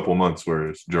 or a couple months where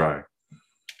it's dry.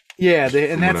 Yeah, and From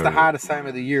what that's I the read. hottest time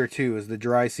of the year too. Is the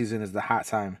dry season is the hot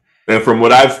time. And from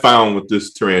what I've found with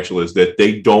this tarantula is that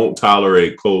they don't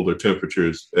tolerate colder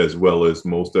temperatures as well as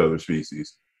most other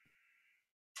species.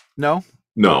 No,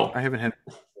 No. I haven't had.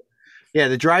 Yeah,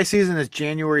 the dry season is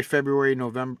January, February,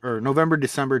 November, or November,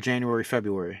 December, January,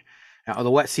 February. Now,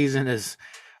 the wet season is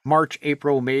March,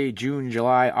 April, May, June,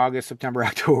 July, August, September,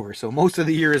 October. So most of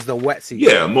the year is the wet season.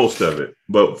 Yeah, most of it.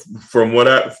 But from what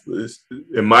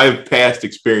in my past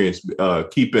experience,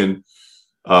 keeping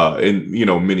in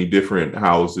many different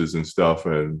houses and stuff,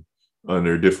 and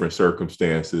under different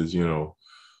circumstances,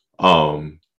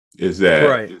 is that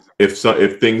Right.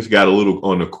 if things got a little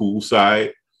on the cool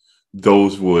side,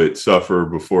 those would suffer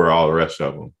before all the rest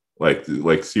of them.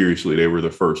 Like seriously, they were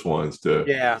the first ones to.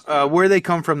 Yeah. Where they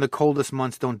come from, the coldest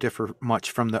months don't differ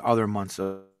much from the other months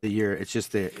of the year. It's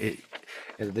just the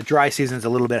dry season is a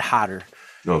little bit hotter,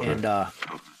 Okay.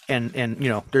 and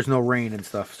there's no rain and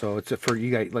stuff. So it's for you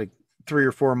got like 3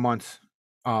 or 4 months.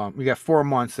 You got 4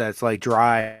 months that's like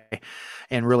dry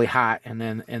and really hot, and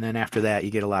then after that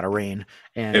you get a lot of rain,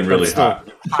 And but really it's still hot.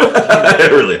 hot.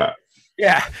 Really hot.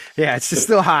 Yeah, yeah, it's just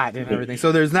still hot and everything.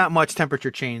 So there's not much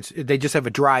temperature change. They just have a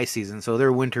dry season, so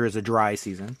their winter is a dry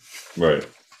season. Right.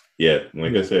 Yeah,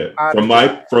 like I Yeah, said, hot from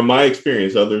and dry. my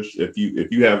experience, others, if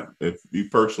you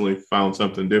personally found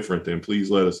something different, then please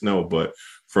let us know. But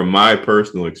from my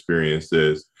personal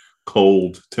experiences,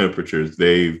 cold temperatures,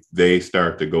 they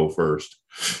start to go first.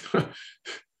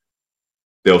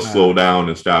 They'll slow Uh, down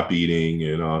and stop eating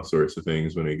and all sorts of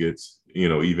things when it gets,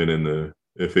 even in the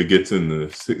if it gets in the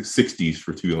 60s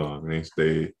for too long,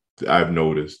 I've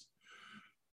noticed.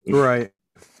 right.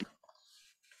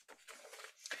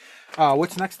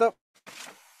 What's next up?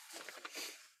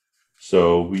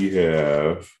 So we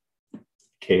have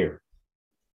care.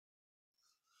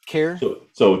 Care.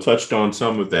 So touched on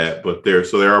some of that, but they're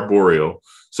arboreal.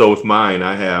 So with mine,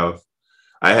 I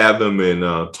have them in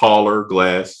taller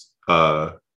glass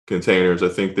containers. I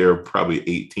think they're probably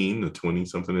 18 to 20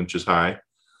 something inches high.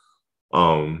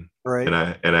 Right. And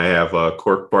I have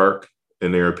cork bark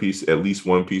in there, at least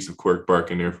one piece of cork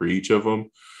bark in there for each of them.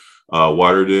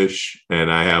 Water dish,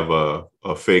 and I have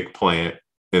a fake plant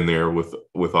in there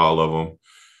with all of them.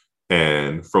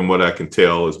 And from what I can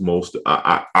tell, is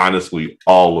honestly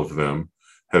all of them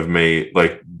have made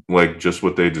like just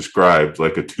what they described,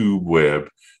 like a tube web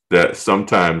that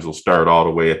sometimes will start all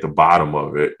the way at the bottom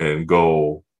of it and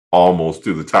go almost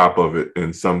to the top of it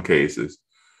in some cases.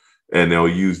 And they'll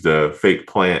use the fake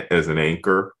plant as an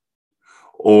anchor,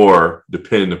 or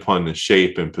depending upon the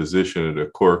shape and position of the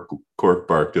cork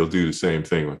bark, they'll do the same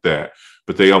thing with that.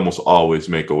 But they almost always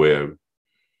make a web,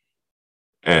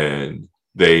 and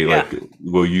they Yeah.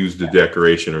 will use the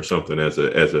decoration or something as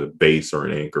a base or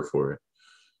an anchor for it.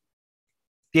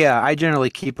 Yeah, I generally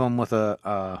keep them with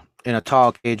a in a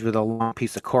tall cage with a long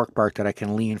piece of cork bark that I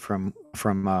can lean from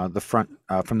the front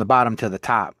from the bottom to the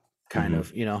top, kind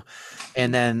Mm-hmm. of,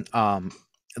 and then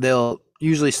they'll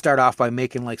usually start off by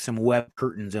making like some web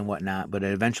curtains and whatnot, but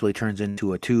it eventually turns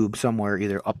into a tube somewhere,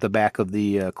 either up the back of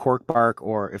the cork bark,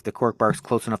 or if the cork bark's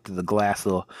close enough to the glass,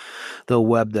 they'll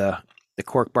web the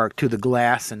cork bark to the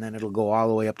glass, and then it'll go all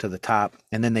the way up to the top,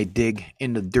 and then they dig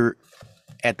in the dirt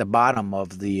at the bottom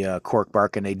of the cork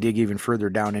bark, and they dig even further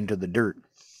down into the dirt.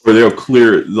 Or they'll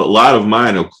clear a lot of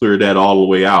mine. Will clear that all the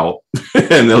way out,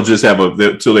 and they'll just have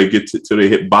till they till they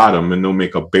hit bottom, and they'll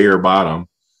make a bare bottom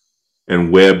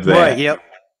and web Right. that. Yep.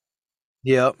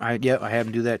 Yep, I have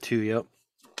them do that too.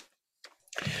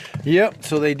 Yep.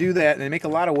 So they do that, and they make a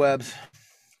lot of webs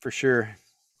for sure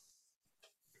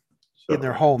in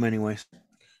their So, home, anyways.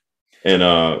 and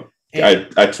And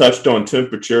I touched on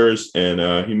temperatures and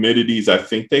humidities. I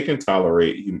think they can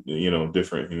tolerate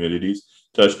different humidities.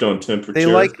 Touched on they temperature.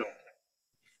 like,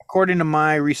 according to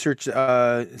my research,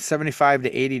 75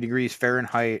 to 80 degrees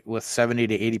Fahrenheit with 70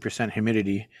 to 80%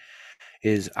 humidity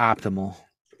is optimal.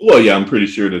 Well, yeah, I'm pretty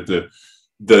sure that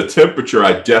the temperature.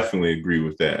 I definitely agree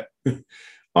with that.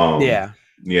 um, Yeah.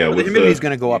 yeah, Well, the with humidity is the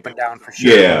going to go up and down for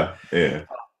sure, but yeah.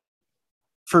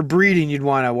 for breeding, you'd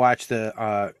want to watch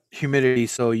the humidity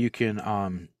so you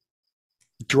can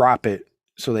drop it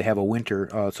so they have a winter,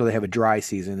 so they have a dry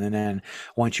season, and then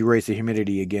once you raise the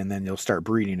humidity again, then they'll start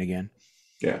breeding again.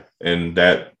 Yeah, and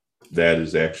that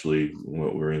is actually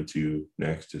what we're into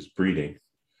next is breeding.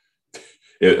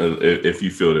 If you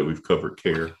feel that we've covered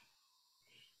care,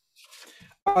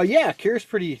 Yeah, care is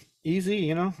pretty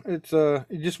easy. It's you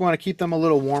just want to keep them a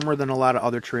little warmer than a lot of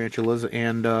other tarantulas,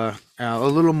 and a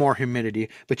little more humidity.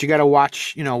 But you got to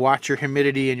watch your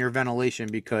humidity and your ventilation,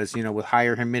 because with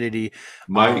higher humidity,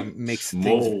 mites, makes things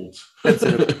molds,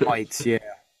 sensitive to mites. Yeah,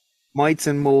 mites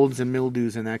and molds and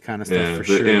mildews and that kind of stuff yeah, for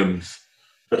the sure. M's.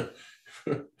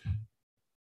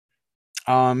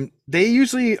 They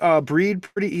usually breed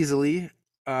pretty easily.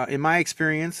 In my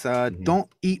experience, Mhm. don't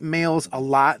eat males a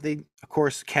lot. They, of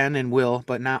course, can and will,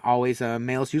 but not always.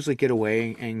 Males usually get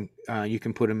away, and you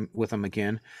can put them with them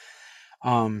again.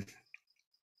 Um,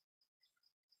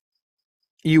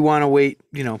 you want to wait,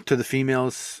 to the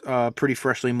female's pretty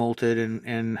freshly molted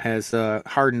and has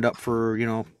hardened up for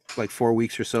like 4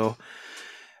 weeks or so.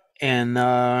 And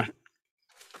And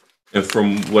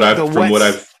the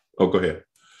wets. oh, go ahead.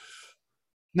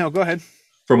 No, go ahead.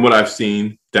 From what I've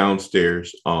seen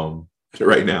downstairs,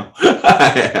 right now,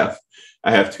 I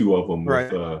have two of them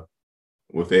Right.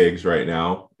 with eggs right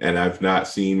now, and I've not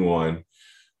seen one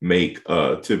make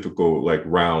a typical like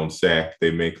round sack.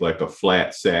 They make like a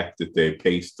flat sack that they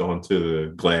paste onto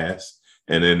the glass,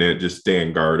 and then they just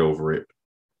stand guard over it.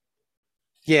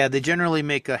 Yeah, they generally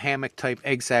make a hammock type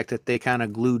egg sac that they kind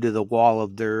of glue to the wall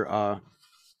of their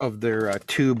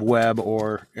tube web,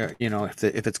 or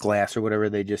if it's glass or whatever,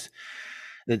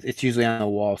 it's usually on the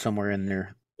wall somewhere in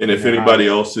their And in if their anybody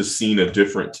house. else has seen a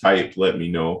different type, let me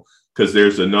know because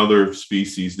there's another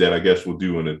species that I guess we'll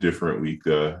do in a different week.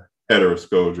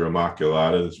 Heteroscodra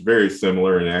immaculata. It's very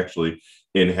similar and actually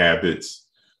inhabits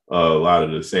a lot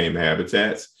of the same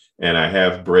habitats. And I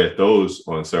have bred those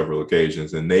on several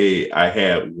occasions. And I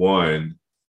had one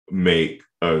make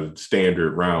a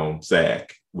standard round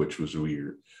sack, which was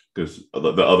weird because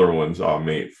the other ones all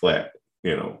made flat,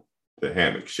 the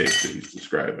hammock shape that he's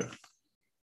describing.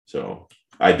 So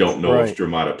I don't know if Right.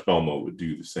 Stromatopelma would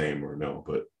do the same or no,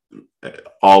 but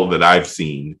all that I've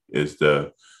seen is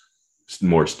the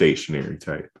more stationary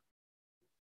type.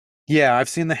 Yeah, I've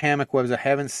seen the hammock webs. I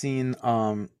haven't seen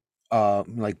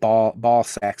like ball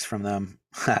sacks from them.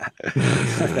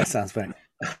 That sounds funny.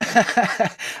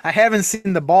 I haven't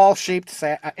seen the ball shaped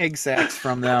egg sacs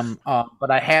from them, but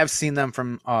I have seen them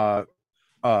from uh,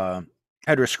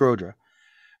 Heteroscrodra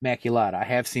maculata. I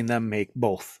have seen them make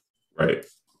both. Right.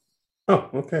 Oh,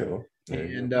 okay. Well, there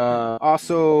you And go.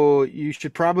 also,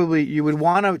 you would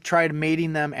want to try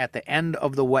mating them at the end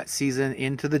of the wet season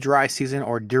into the dry season,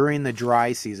 or during the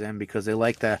dry season, because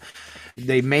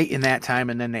they mate in that time,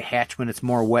 and then they hatch when it's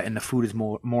more wet and the food is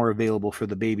more available for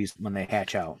the babies when they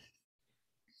hatch out.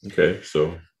 Okay.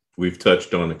 So we've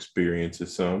touched on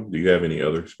experiences some. Do you have any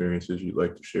other experiences you'd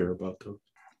like to share about those?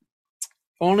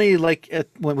 Only like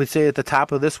when we say at the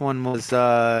top of this one was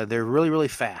they're really really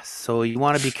fast, so you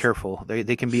want to be careful.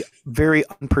 They can be very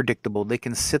unpredictable. They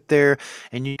can sit there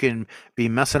and you can be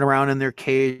messing around in their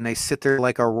cage, and they sit there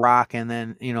like a rock, and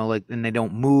then and they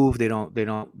don't move, they don't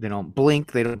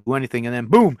blink, they don't do anything, and then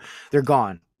boom, they're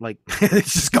gone. Like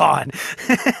it's just gone.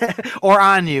 Or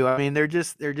on you. I mean,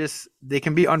 they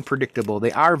can be unpredictable.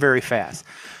 They are very fast.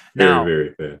 Very, Now,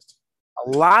 very fast. a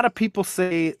lot of people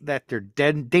say that they're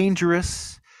dead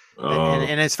dangerous. And, Uh,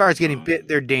 and as far as getting bit,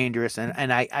 they're dangerous.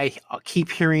 And I keep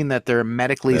hearing that they're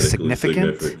medically Medically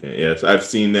significant, significant. Yes, I've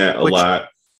seen that a which lot.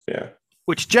 Yeah.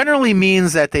 which generally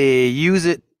means that they use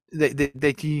it,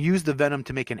 that you use the venom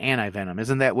to make an anti-venom.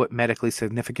 Isn't that what medically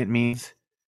significant means?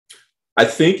 I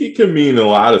think it can mean a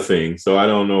lot of things. So I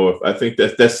don't know if I think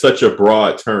that's such a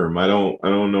broad term. I don't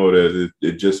know that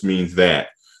it just means that.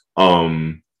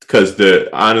 Because the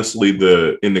honestly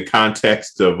the in the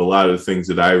context of a lot of the things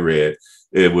that I read,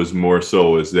 it was more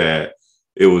so is that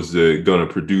it was going to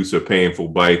produce a painful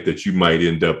bite that you might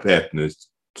end up having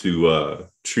to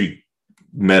treat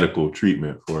medical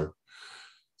treatment for.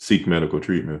 seek medical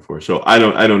treatment for. So I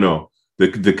don't know.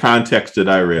 The context that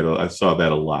I read, I saw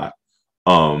that a lot.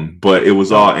 But it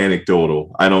was all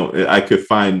anecdotal. I could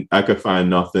find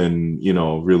nothing,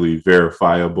 really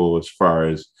verifiable as far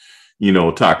as,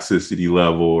 toxicity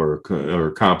level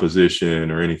or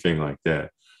composition or anything like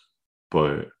that.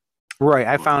 But right,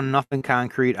 I found nothing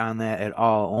concrete on that at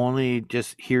all. Only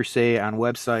just hearsay on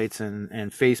websites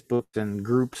and Facebook and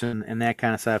groups and that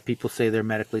kind of stuff. People say they're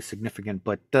medically significant,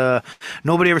 but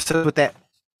nobody ever says what that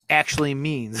actually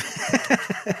means.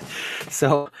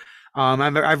 So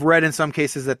I've read in some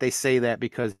cases that they say that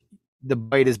because the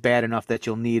bite is bad enough that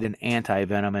you'll need an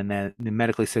anti-venom, and that the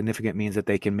medically significant means that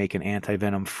they can make an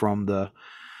anti-venom from the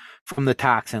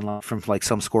toxin from like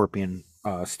some scorpion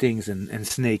stings and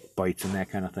snake bites and that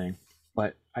kind of thing.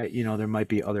 But there might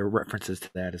be other references to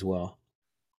that as well.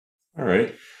 All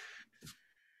right.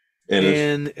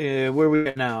 And where are we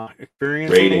at now?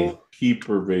 Experience rating,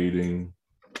 keeper rating.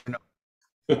 No.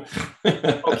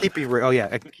 Keeper. Oh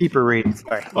yeah, keeper rating.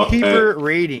 Sorry, keeper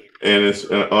rating. And it's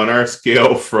on our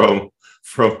scale from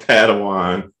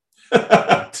Padawan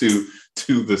to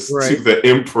the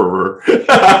Emperor.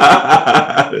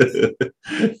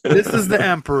 This is the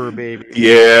Emperor, baby.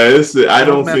 Yeah, I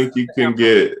don't think you can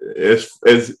get as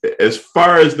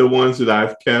far as the ones that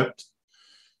I've kept.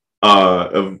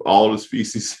 Of all the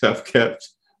species I've kept,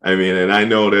 I mean, and I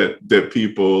know that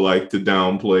people like to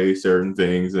downplay certain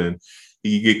things, and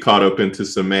you get caught up into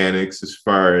semantics as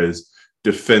far as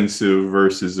defensive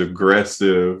versus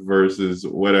aggressive versus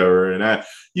whatever, and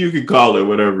you can call it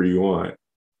whatever you want.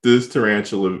 This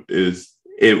tarantula is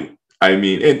it. I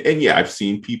mean, and yeah, I've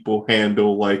seen people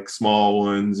handle like small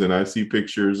ones, and I see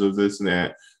pictures of this and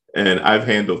that, and I've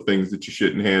handled things that you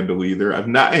shouldn't handle either. I've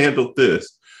not handled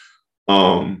this.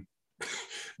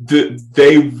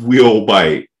 They will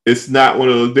bite. It's not one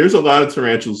of those. There's a lot of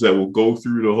tarantulas that will go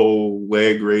through the whole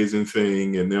leg raising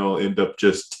thing, and they'll end up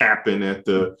just tapping at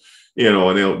the,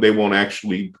 and they won't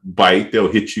actually bite.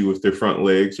 They'll hit you with their front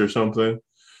legs or something.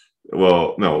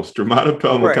 Well, no,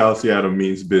 Stromatopelma calceatum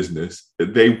means business.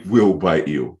 They will bite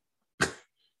you.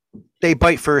 They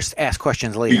bite first, ask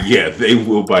questions later. Yeah, they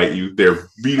will bite you. They're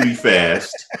really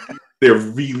fast. They're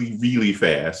really, really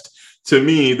fast. To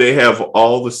me, they have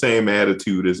all the same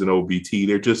attitude as an OBT.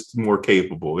 They're just more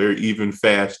capable. They're even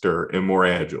faster and more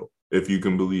agile, if you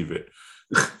can believe it.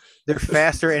 They're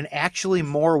faster and actually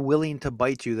more willing to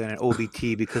bite you than an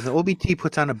OBT, because an OBT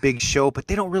puts on a big show, but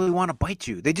they don't really want to bite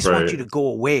you. They just want you to go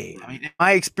away. I mean, in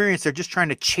my experience, they're just trying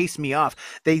to chase me off.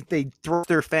 They throw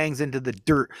their fangs into the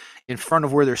dirt in front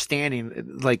of where they're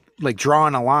standing, like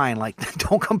drawing a line, like,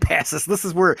 don't come past us. This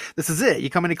is it. You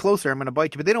come any closer, I'm going to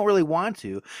bite you. But they don't really want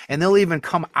to. And they'll even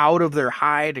come out of their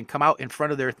hide and come out in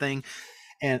front of their thing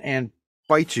and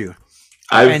bite you.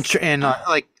 And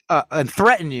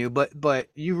threaten you, but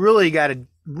you really got to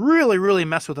really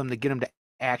mess with them to get them to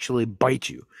actually bite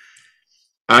you.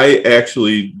 I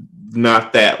actually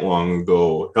not that long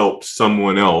ago helped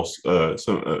someone else, a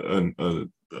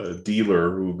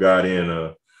dealer who got in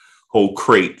a whole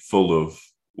crate full of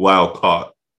wild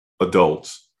caught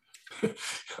adults,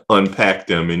 unpack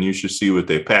them, and you should see what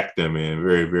they packed them in.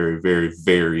 Very, very, very,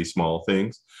 very small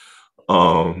things.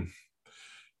 And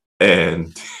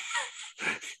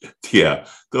yeah,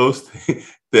 those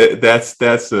things, that's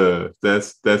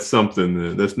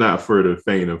something that's not for the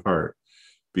faint of heart,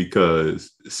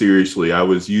 because seriously, I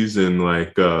was using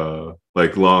like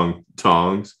long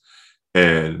tongs,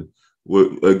 and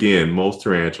again, most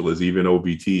tarantulas, even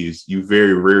OBTs, you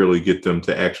very rarely get them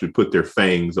to actually put their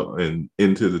fangs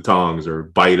into the tongs or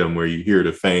bite them where you hear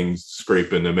the fangs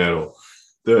scraping the metal.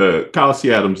 The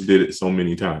calceatums did it so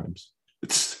many times.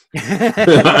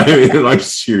 I mean, I'm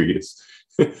serious.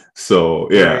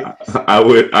 So yeah, right. I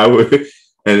would,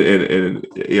 and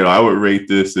I would rate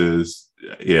this as,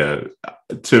 yeah,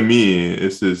 to me,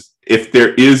 this is, if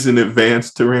there is an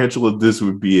advanced tarantula, this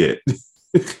would be it.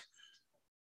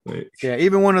 Yeah,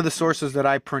 even one of the sources that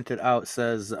I printed out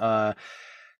says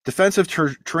defensive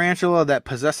tarantula that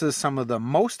possesses some of the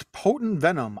most potent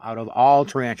venom out of all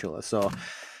tarantulas. So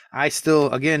I still,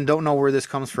 again, don't know where this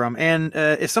comes from. And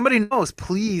if somebody knows,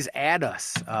 please add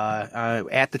us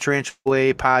at the Tarantula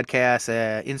Way podcast,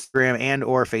 Instagram and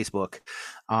or Facebook.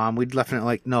 We'd definitely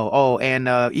like know. Oh, and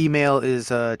email is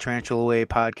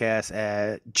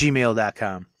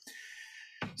tarantulawaypodcast@gmail.com.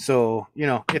 So,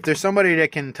 if there's somebody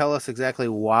that can tell us exactly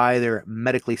why they're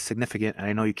medically significant, and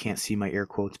I know you can't see my air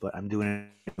quotes, but I'm doing it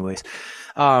anyways.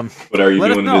 But are you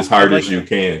doing it as hard as you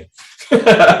can? As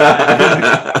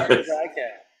hard as I can.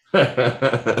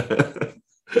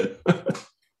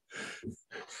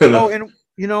 Oh, and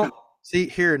See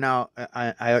here now,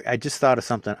 I just thought of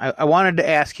something. I wanted to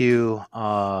ask you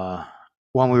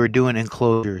when we were doing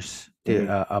enclosures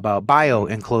about bio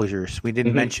enclosures. We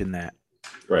didn't mention that.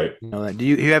 Right. You know that. Do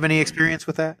you have any experience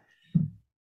with that?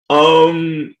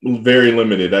 Very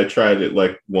limited. I tried it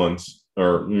like once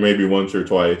or maybe once or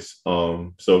twice.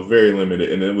 So very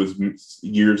limited, and it was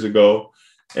years ago.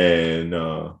 And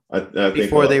I think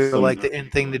Before they were like the in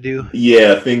thing to do.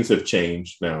 Yeah, things have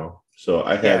changed now. So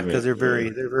I Yeah, haven't. because they're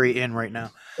very in right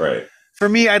now. Right. For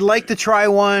me, I'd like to try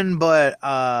one, but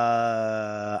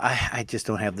I just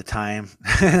don't have the time.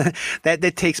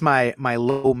 that takes my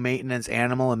low maintenance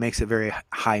animal and makes it very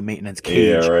high maintenance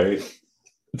cage. Yeah, right.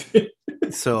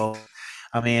 So,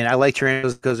 I mean, I like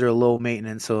tarantulas because they're low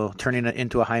maintenance. So turning it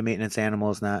into a high maintenance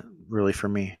animal is not really for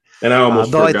me. And I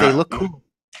almost forgot. They look cool.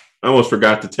 I almost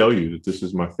forgot to tell you that this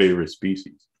is my favorite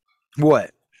species.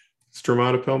 What?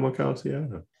 Stromatopelma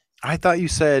calceatum. I thought you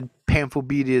said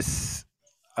Pamphobeteus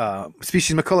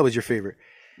species McCullough was your favorite.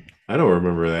 I don't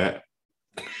remember that.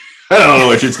 I don't know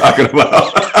what you're talking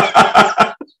about.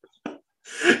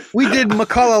 We did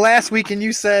McCullough last week, and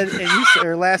you said,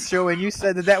 or last show, and you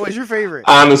said that was your favorite.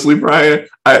 Honestly, Brian,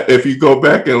 if you go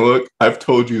back and look, I've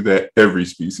told you that every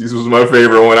species was my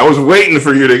favorite one. I was waiting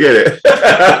for you to get it.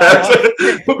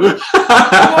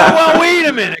 well, wait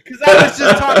a minute, because I was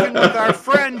just talking with our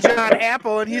friend John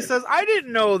Apple, and he says I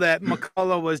didn't know that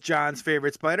McCullough was John's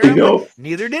favorite spider. Like,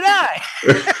 neither did I.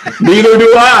 Neither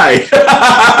do I.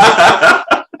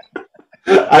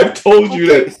 I've told you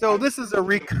that. So this is a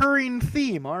recurring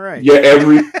theme. All right. Yeah,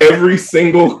 every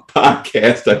single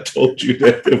podcast I told you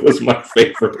that it was my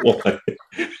favorite one.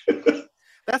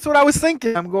 That's what I was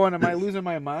thinking. I'm going, am I losing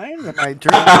my mind? Am I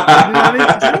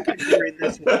drinking during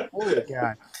this one? Holy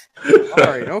God. All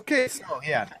right. Okay. So,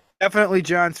 yeah. Definitely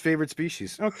John's favorite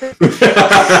species. Okay.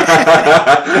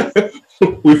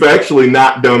 We've actually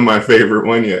not done my favorite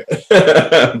one yet.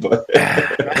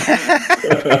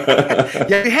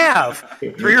 Yeah, we have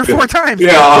 3 or 4 times.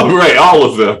 Yeah, right. All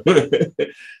of them.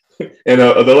 And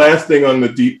the last thing on the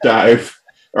deep dive,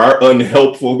 our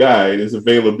unhelpful guide is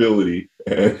availability.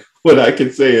 And what I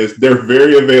can say is they're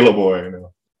very available right now.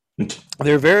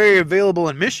 They're very available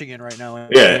in Michigan right now.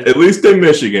 Yeah, at least in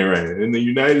Michigan, right? In the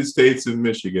United States and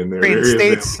Michigan, they're very states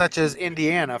available. Such as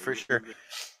Indiana, for sure.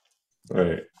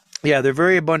 Right. Yeah, they're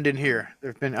very abundant here.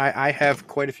 There've been I have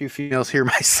quite a few females here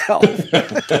myself.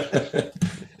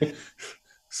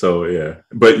 So yeah,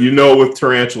 but with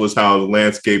tarantulas, how the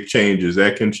landscape changes.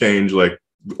 That can change like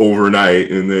overnight,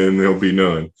 and then there'll be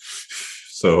none.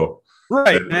 So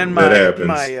right, and my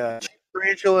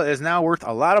tarantula is now worth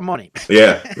a lot of money.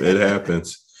 Yeah, it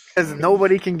happens because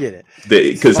nobody can get it.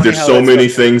 Because there's so many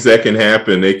things that can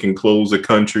happen. They can close a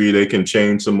country. They can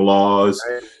change some laws.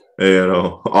 Right.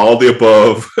 All the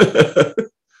above.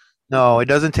 No, it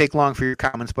doesn't take long for your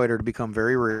common spider to become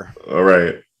very rare. All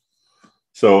right.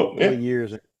 So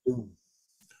years.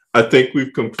 I think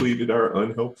we've completed our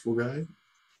unhelpful guide.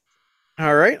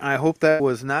 All right. I hope that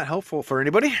was not helpful for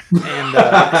anybody. And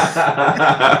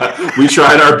we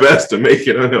tried our best to make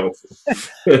it unhelpful.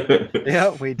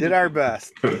 Yeah, we did our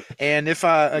best. And if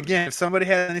somebody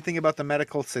has anything about the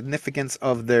medical significance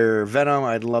of their venom,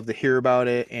 I'd love to hear about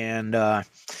it. And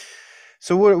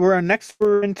so we're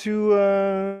into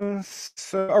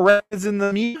arachnids in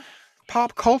the media,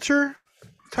 pop culture.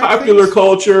 Popular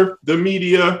culture, the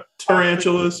media,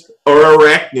 tarantulas, or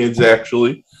arachnids,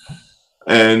 actually.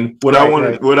 And what I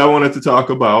wanted to talk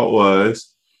about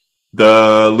was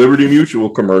the Liberty Mutual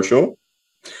commercial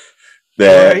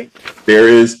that there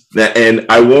is that, and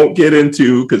I won't get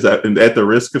into because at the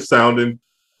risk of sounding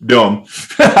dumb,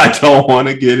 I don't want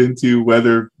to get into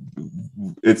whether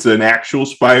it's an actual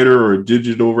spider or a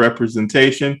digital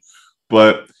representation,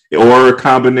 or a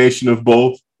combination of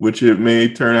both, which it may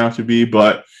turn out to be.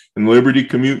 But in Liberty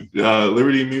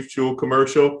Mutual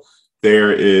commercial,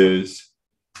 there is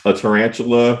a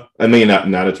tarantula. I mean,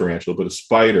 not a tarantula, but a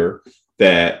spider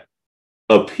that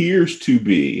appears to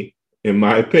be, in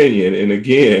my opinion, and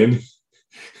again,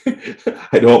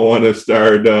 I don't want to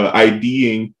start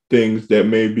IDing things that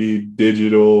may be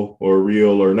digital or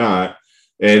real or not,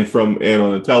 and on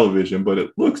the television, but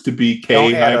it looks to be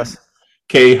K.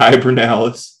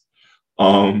 hibernalis.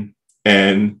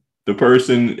 And the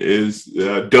person is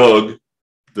Doug,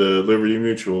 the Liberty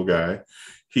Mutual guy.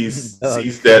 He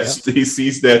sees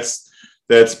that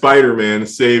Spider-Man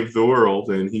saved the world,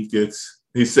 and he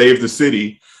saved the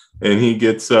city, and he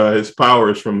gets his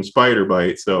powers from a spider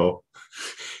bite. So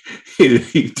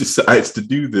he decides to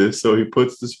do this. So he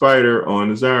puts the spider on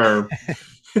his arm,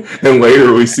 and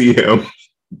later we see him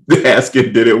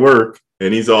asking, "Did it work?"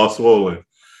 And he's all swollen.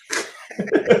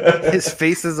 His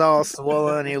face is all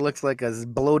swollen. He looks like a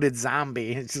bloated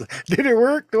zombie. It's just like, did it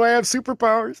work? Do I have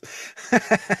superpowers?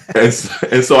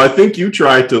 And so I think you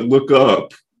tried to look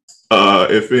up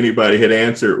if anybody had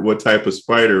answered what type of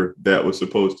spider that was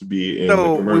supposed to be in the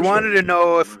So we commercial. wanted to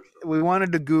know if we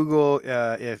wanted to Google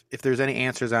if there's any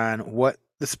answers on what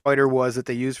the spider was that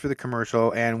they used for the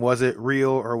commercial, and was it real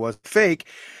or was it fake?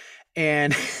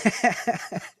 And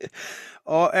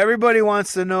oh, everybody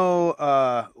wants to know,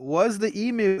 was the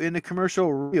emu in the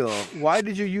commercial real? Why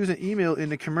did you use an emu in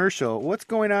the commercial? What's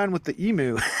going on with the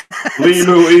emu?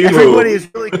 Emu, Everybody is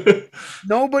emu. really,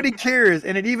 nobody cares.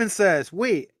 And it even says,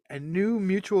 wait, a new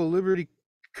Mutual Liberty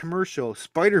commercial,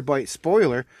 spider bite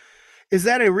spoiler. Is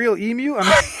that a real emu? I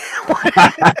mean,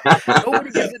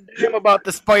 nobody gives a damn about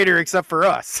the spider except for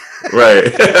us. Right.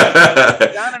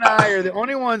 John and I are the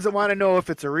only ones that want to know if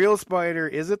it's a real spider.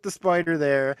 Is it the spider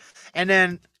there? And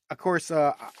then, of course,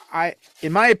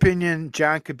 in my opinion,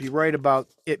 John could be right about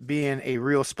it being a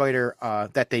real spider.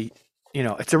 That they,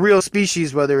 it's a real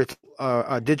species, whether it's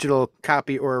a digital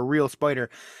copy or a real spider,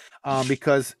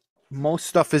 because most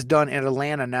stuff is done in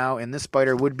Atlanta now, and this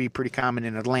spider would be pretty common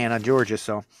in Atlanta, Georgia.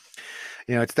 So,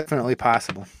 it's definitely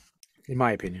possible, in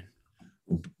my opinion.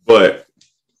 But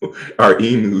our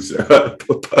emus,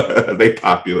 are they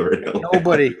popular in Atlanta?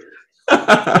 Nobody.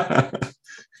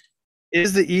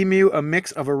 Is the emu a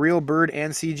mix of a real bird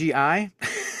and CGI?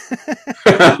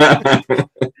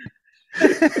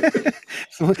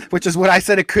 Which is what I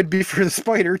said it could be for the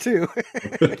spider too.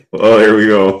 Oh, here we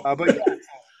go. But yeah,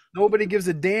 nobody gives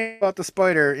a damn about the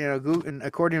spider. And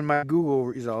according to my Google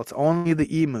results, only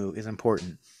the emu is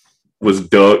important.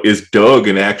 Is Doug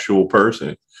an actual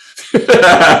person?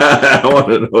 I want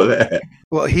to know that.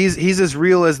 Well, he's as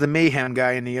real as the mayhem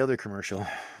guy in the other commercial.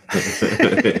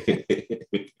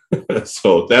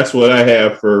 So that's what I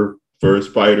have for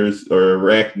spiders or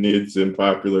arachnids in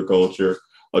popular culture.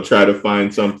 I'll try to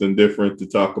find something different to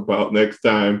talk about next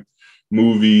time.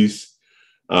 Movies,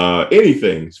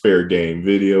 anything's fair game.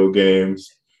 Video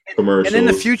games, commercials. And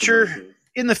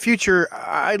in the future,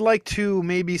 I'd like to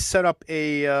maybe set up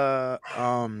a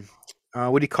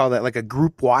what do you call that? Like a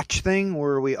group watch thing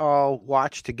where we all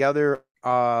watch together,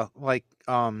 like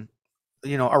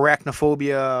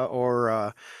Arachnophobia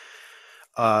or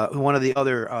one of the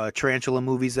other tarantula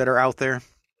movies that are out there.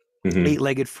 Mm-hmm.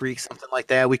 Eight-legged freak, something like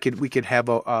that. We could have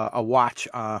a watch,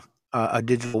 a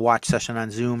digital watch session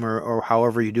on Zoom or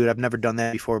however you do it. I've never done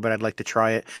that before, but I'd like to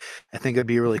try it. I think it'd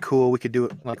be really cool. We could do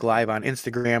it like live on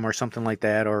Instagram or something like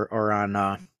that, or on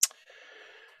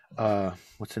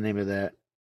what's the name of that?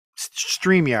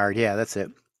 StreamYard. Yeah, that's it.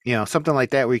 Something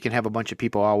like that where you can have a bunch of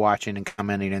people all watching and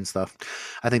commenting and stuff.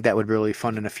 I think that would be really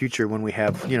fun in the future when we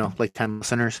have like 10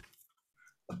 listeners.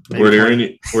 Were there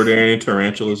any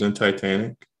tarantulas in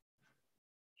Titanic?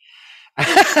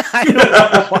 I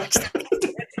don't watch that.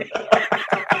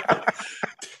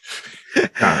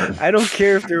 I don't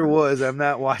care if there was. I'm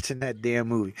not watching that damn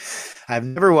movie. I've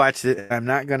never watched it. I'm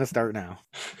not gonna start now.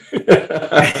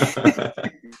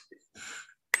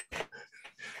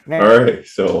 All right,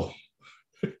 so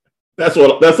that's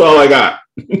all I got.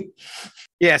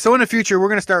 Yeah, so in the future we're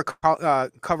gonna start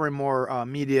covering more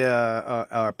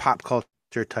media, pop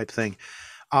culture type thing.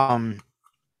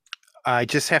 I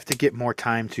just have to get more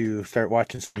time to start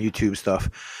watching some YouTube stuff,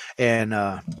 and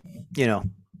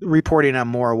reporting on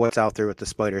more of what's out there with the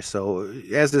spider. So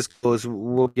as this goes,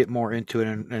 we'll get more into it,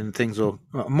 and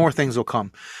more things will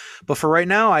come. But for right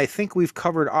now, I think we've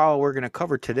covered all we're going to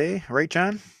cover today, right,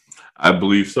 John? I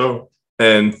believe so.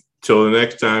 And till the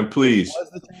next time, please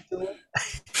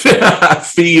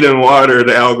feed and water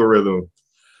the algorithm.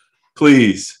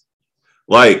 Please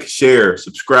like, share,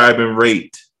 subscribe, and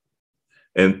rate.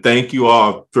 And thank you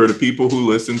all for the people who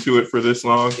listened to it for this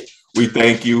long. We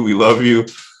thank you. We love you.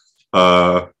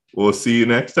 We'll see you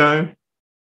next time.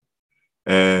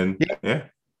 And yeah,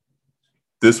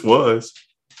 this was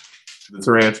the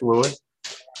Tarantula Way.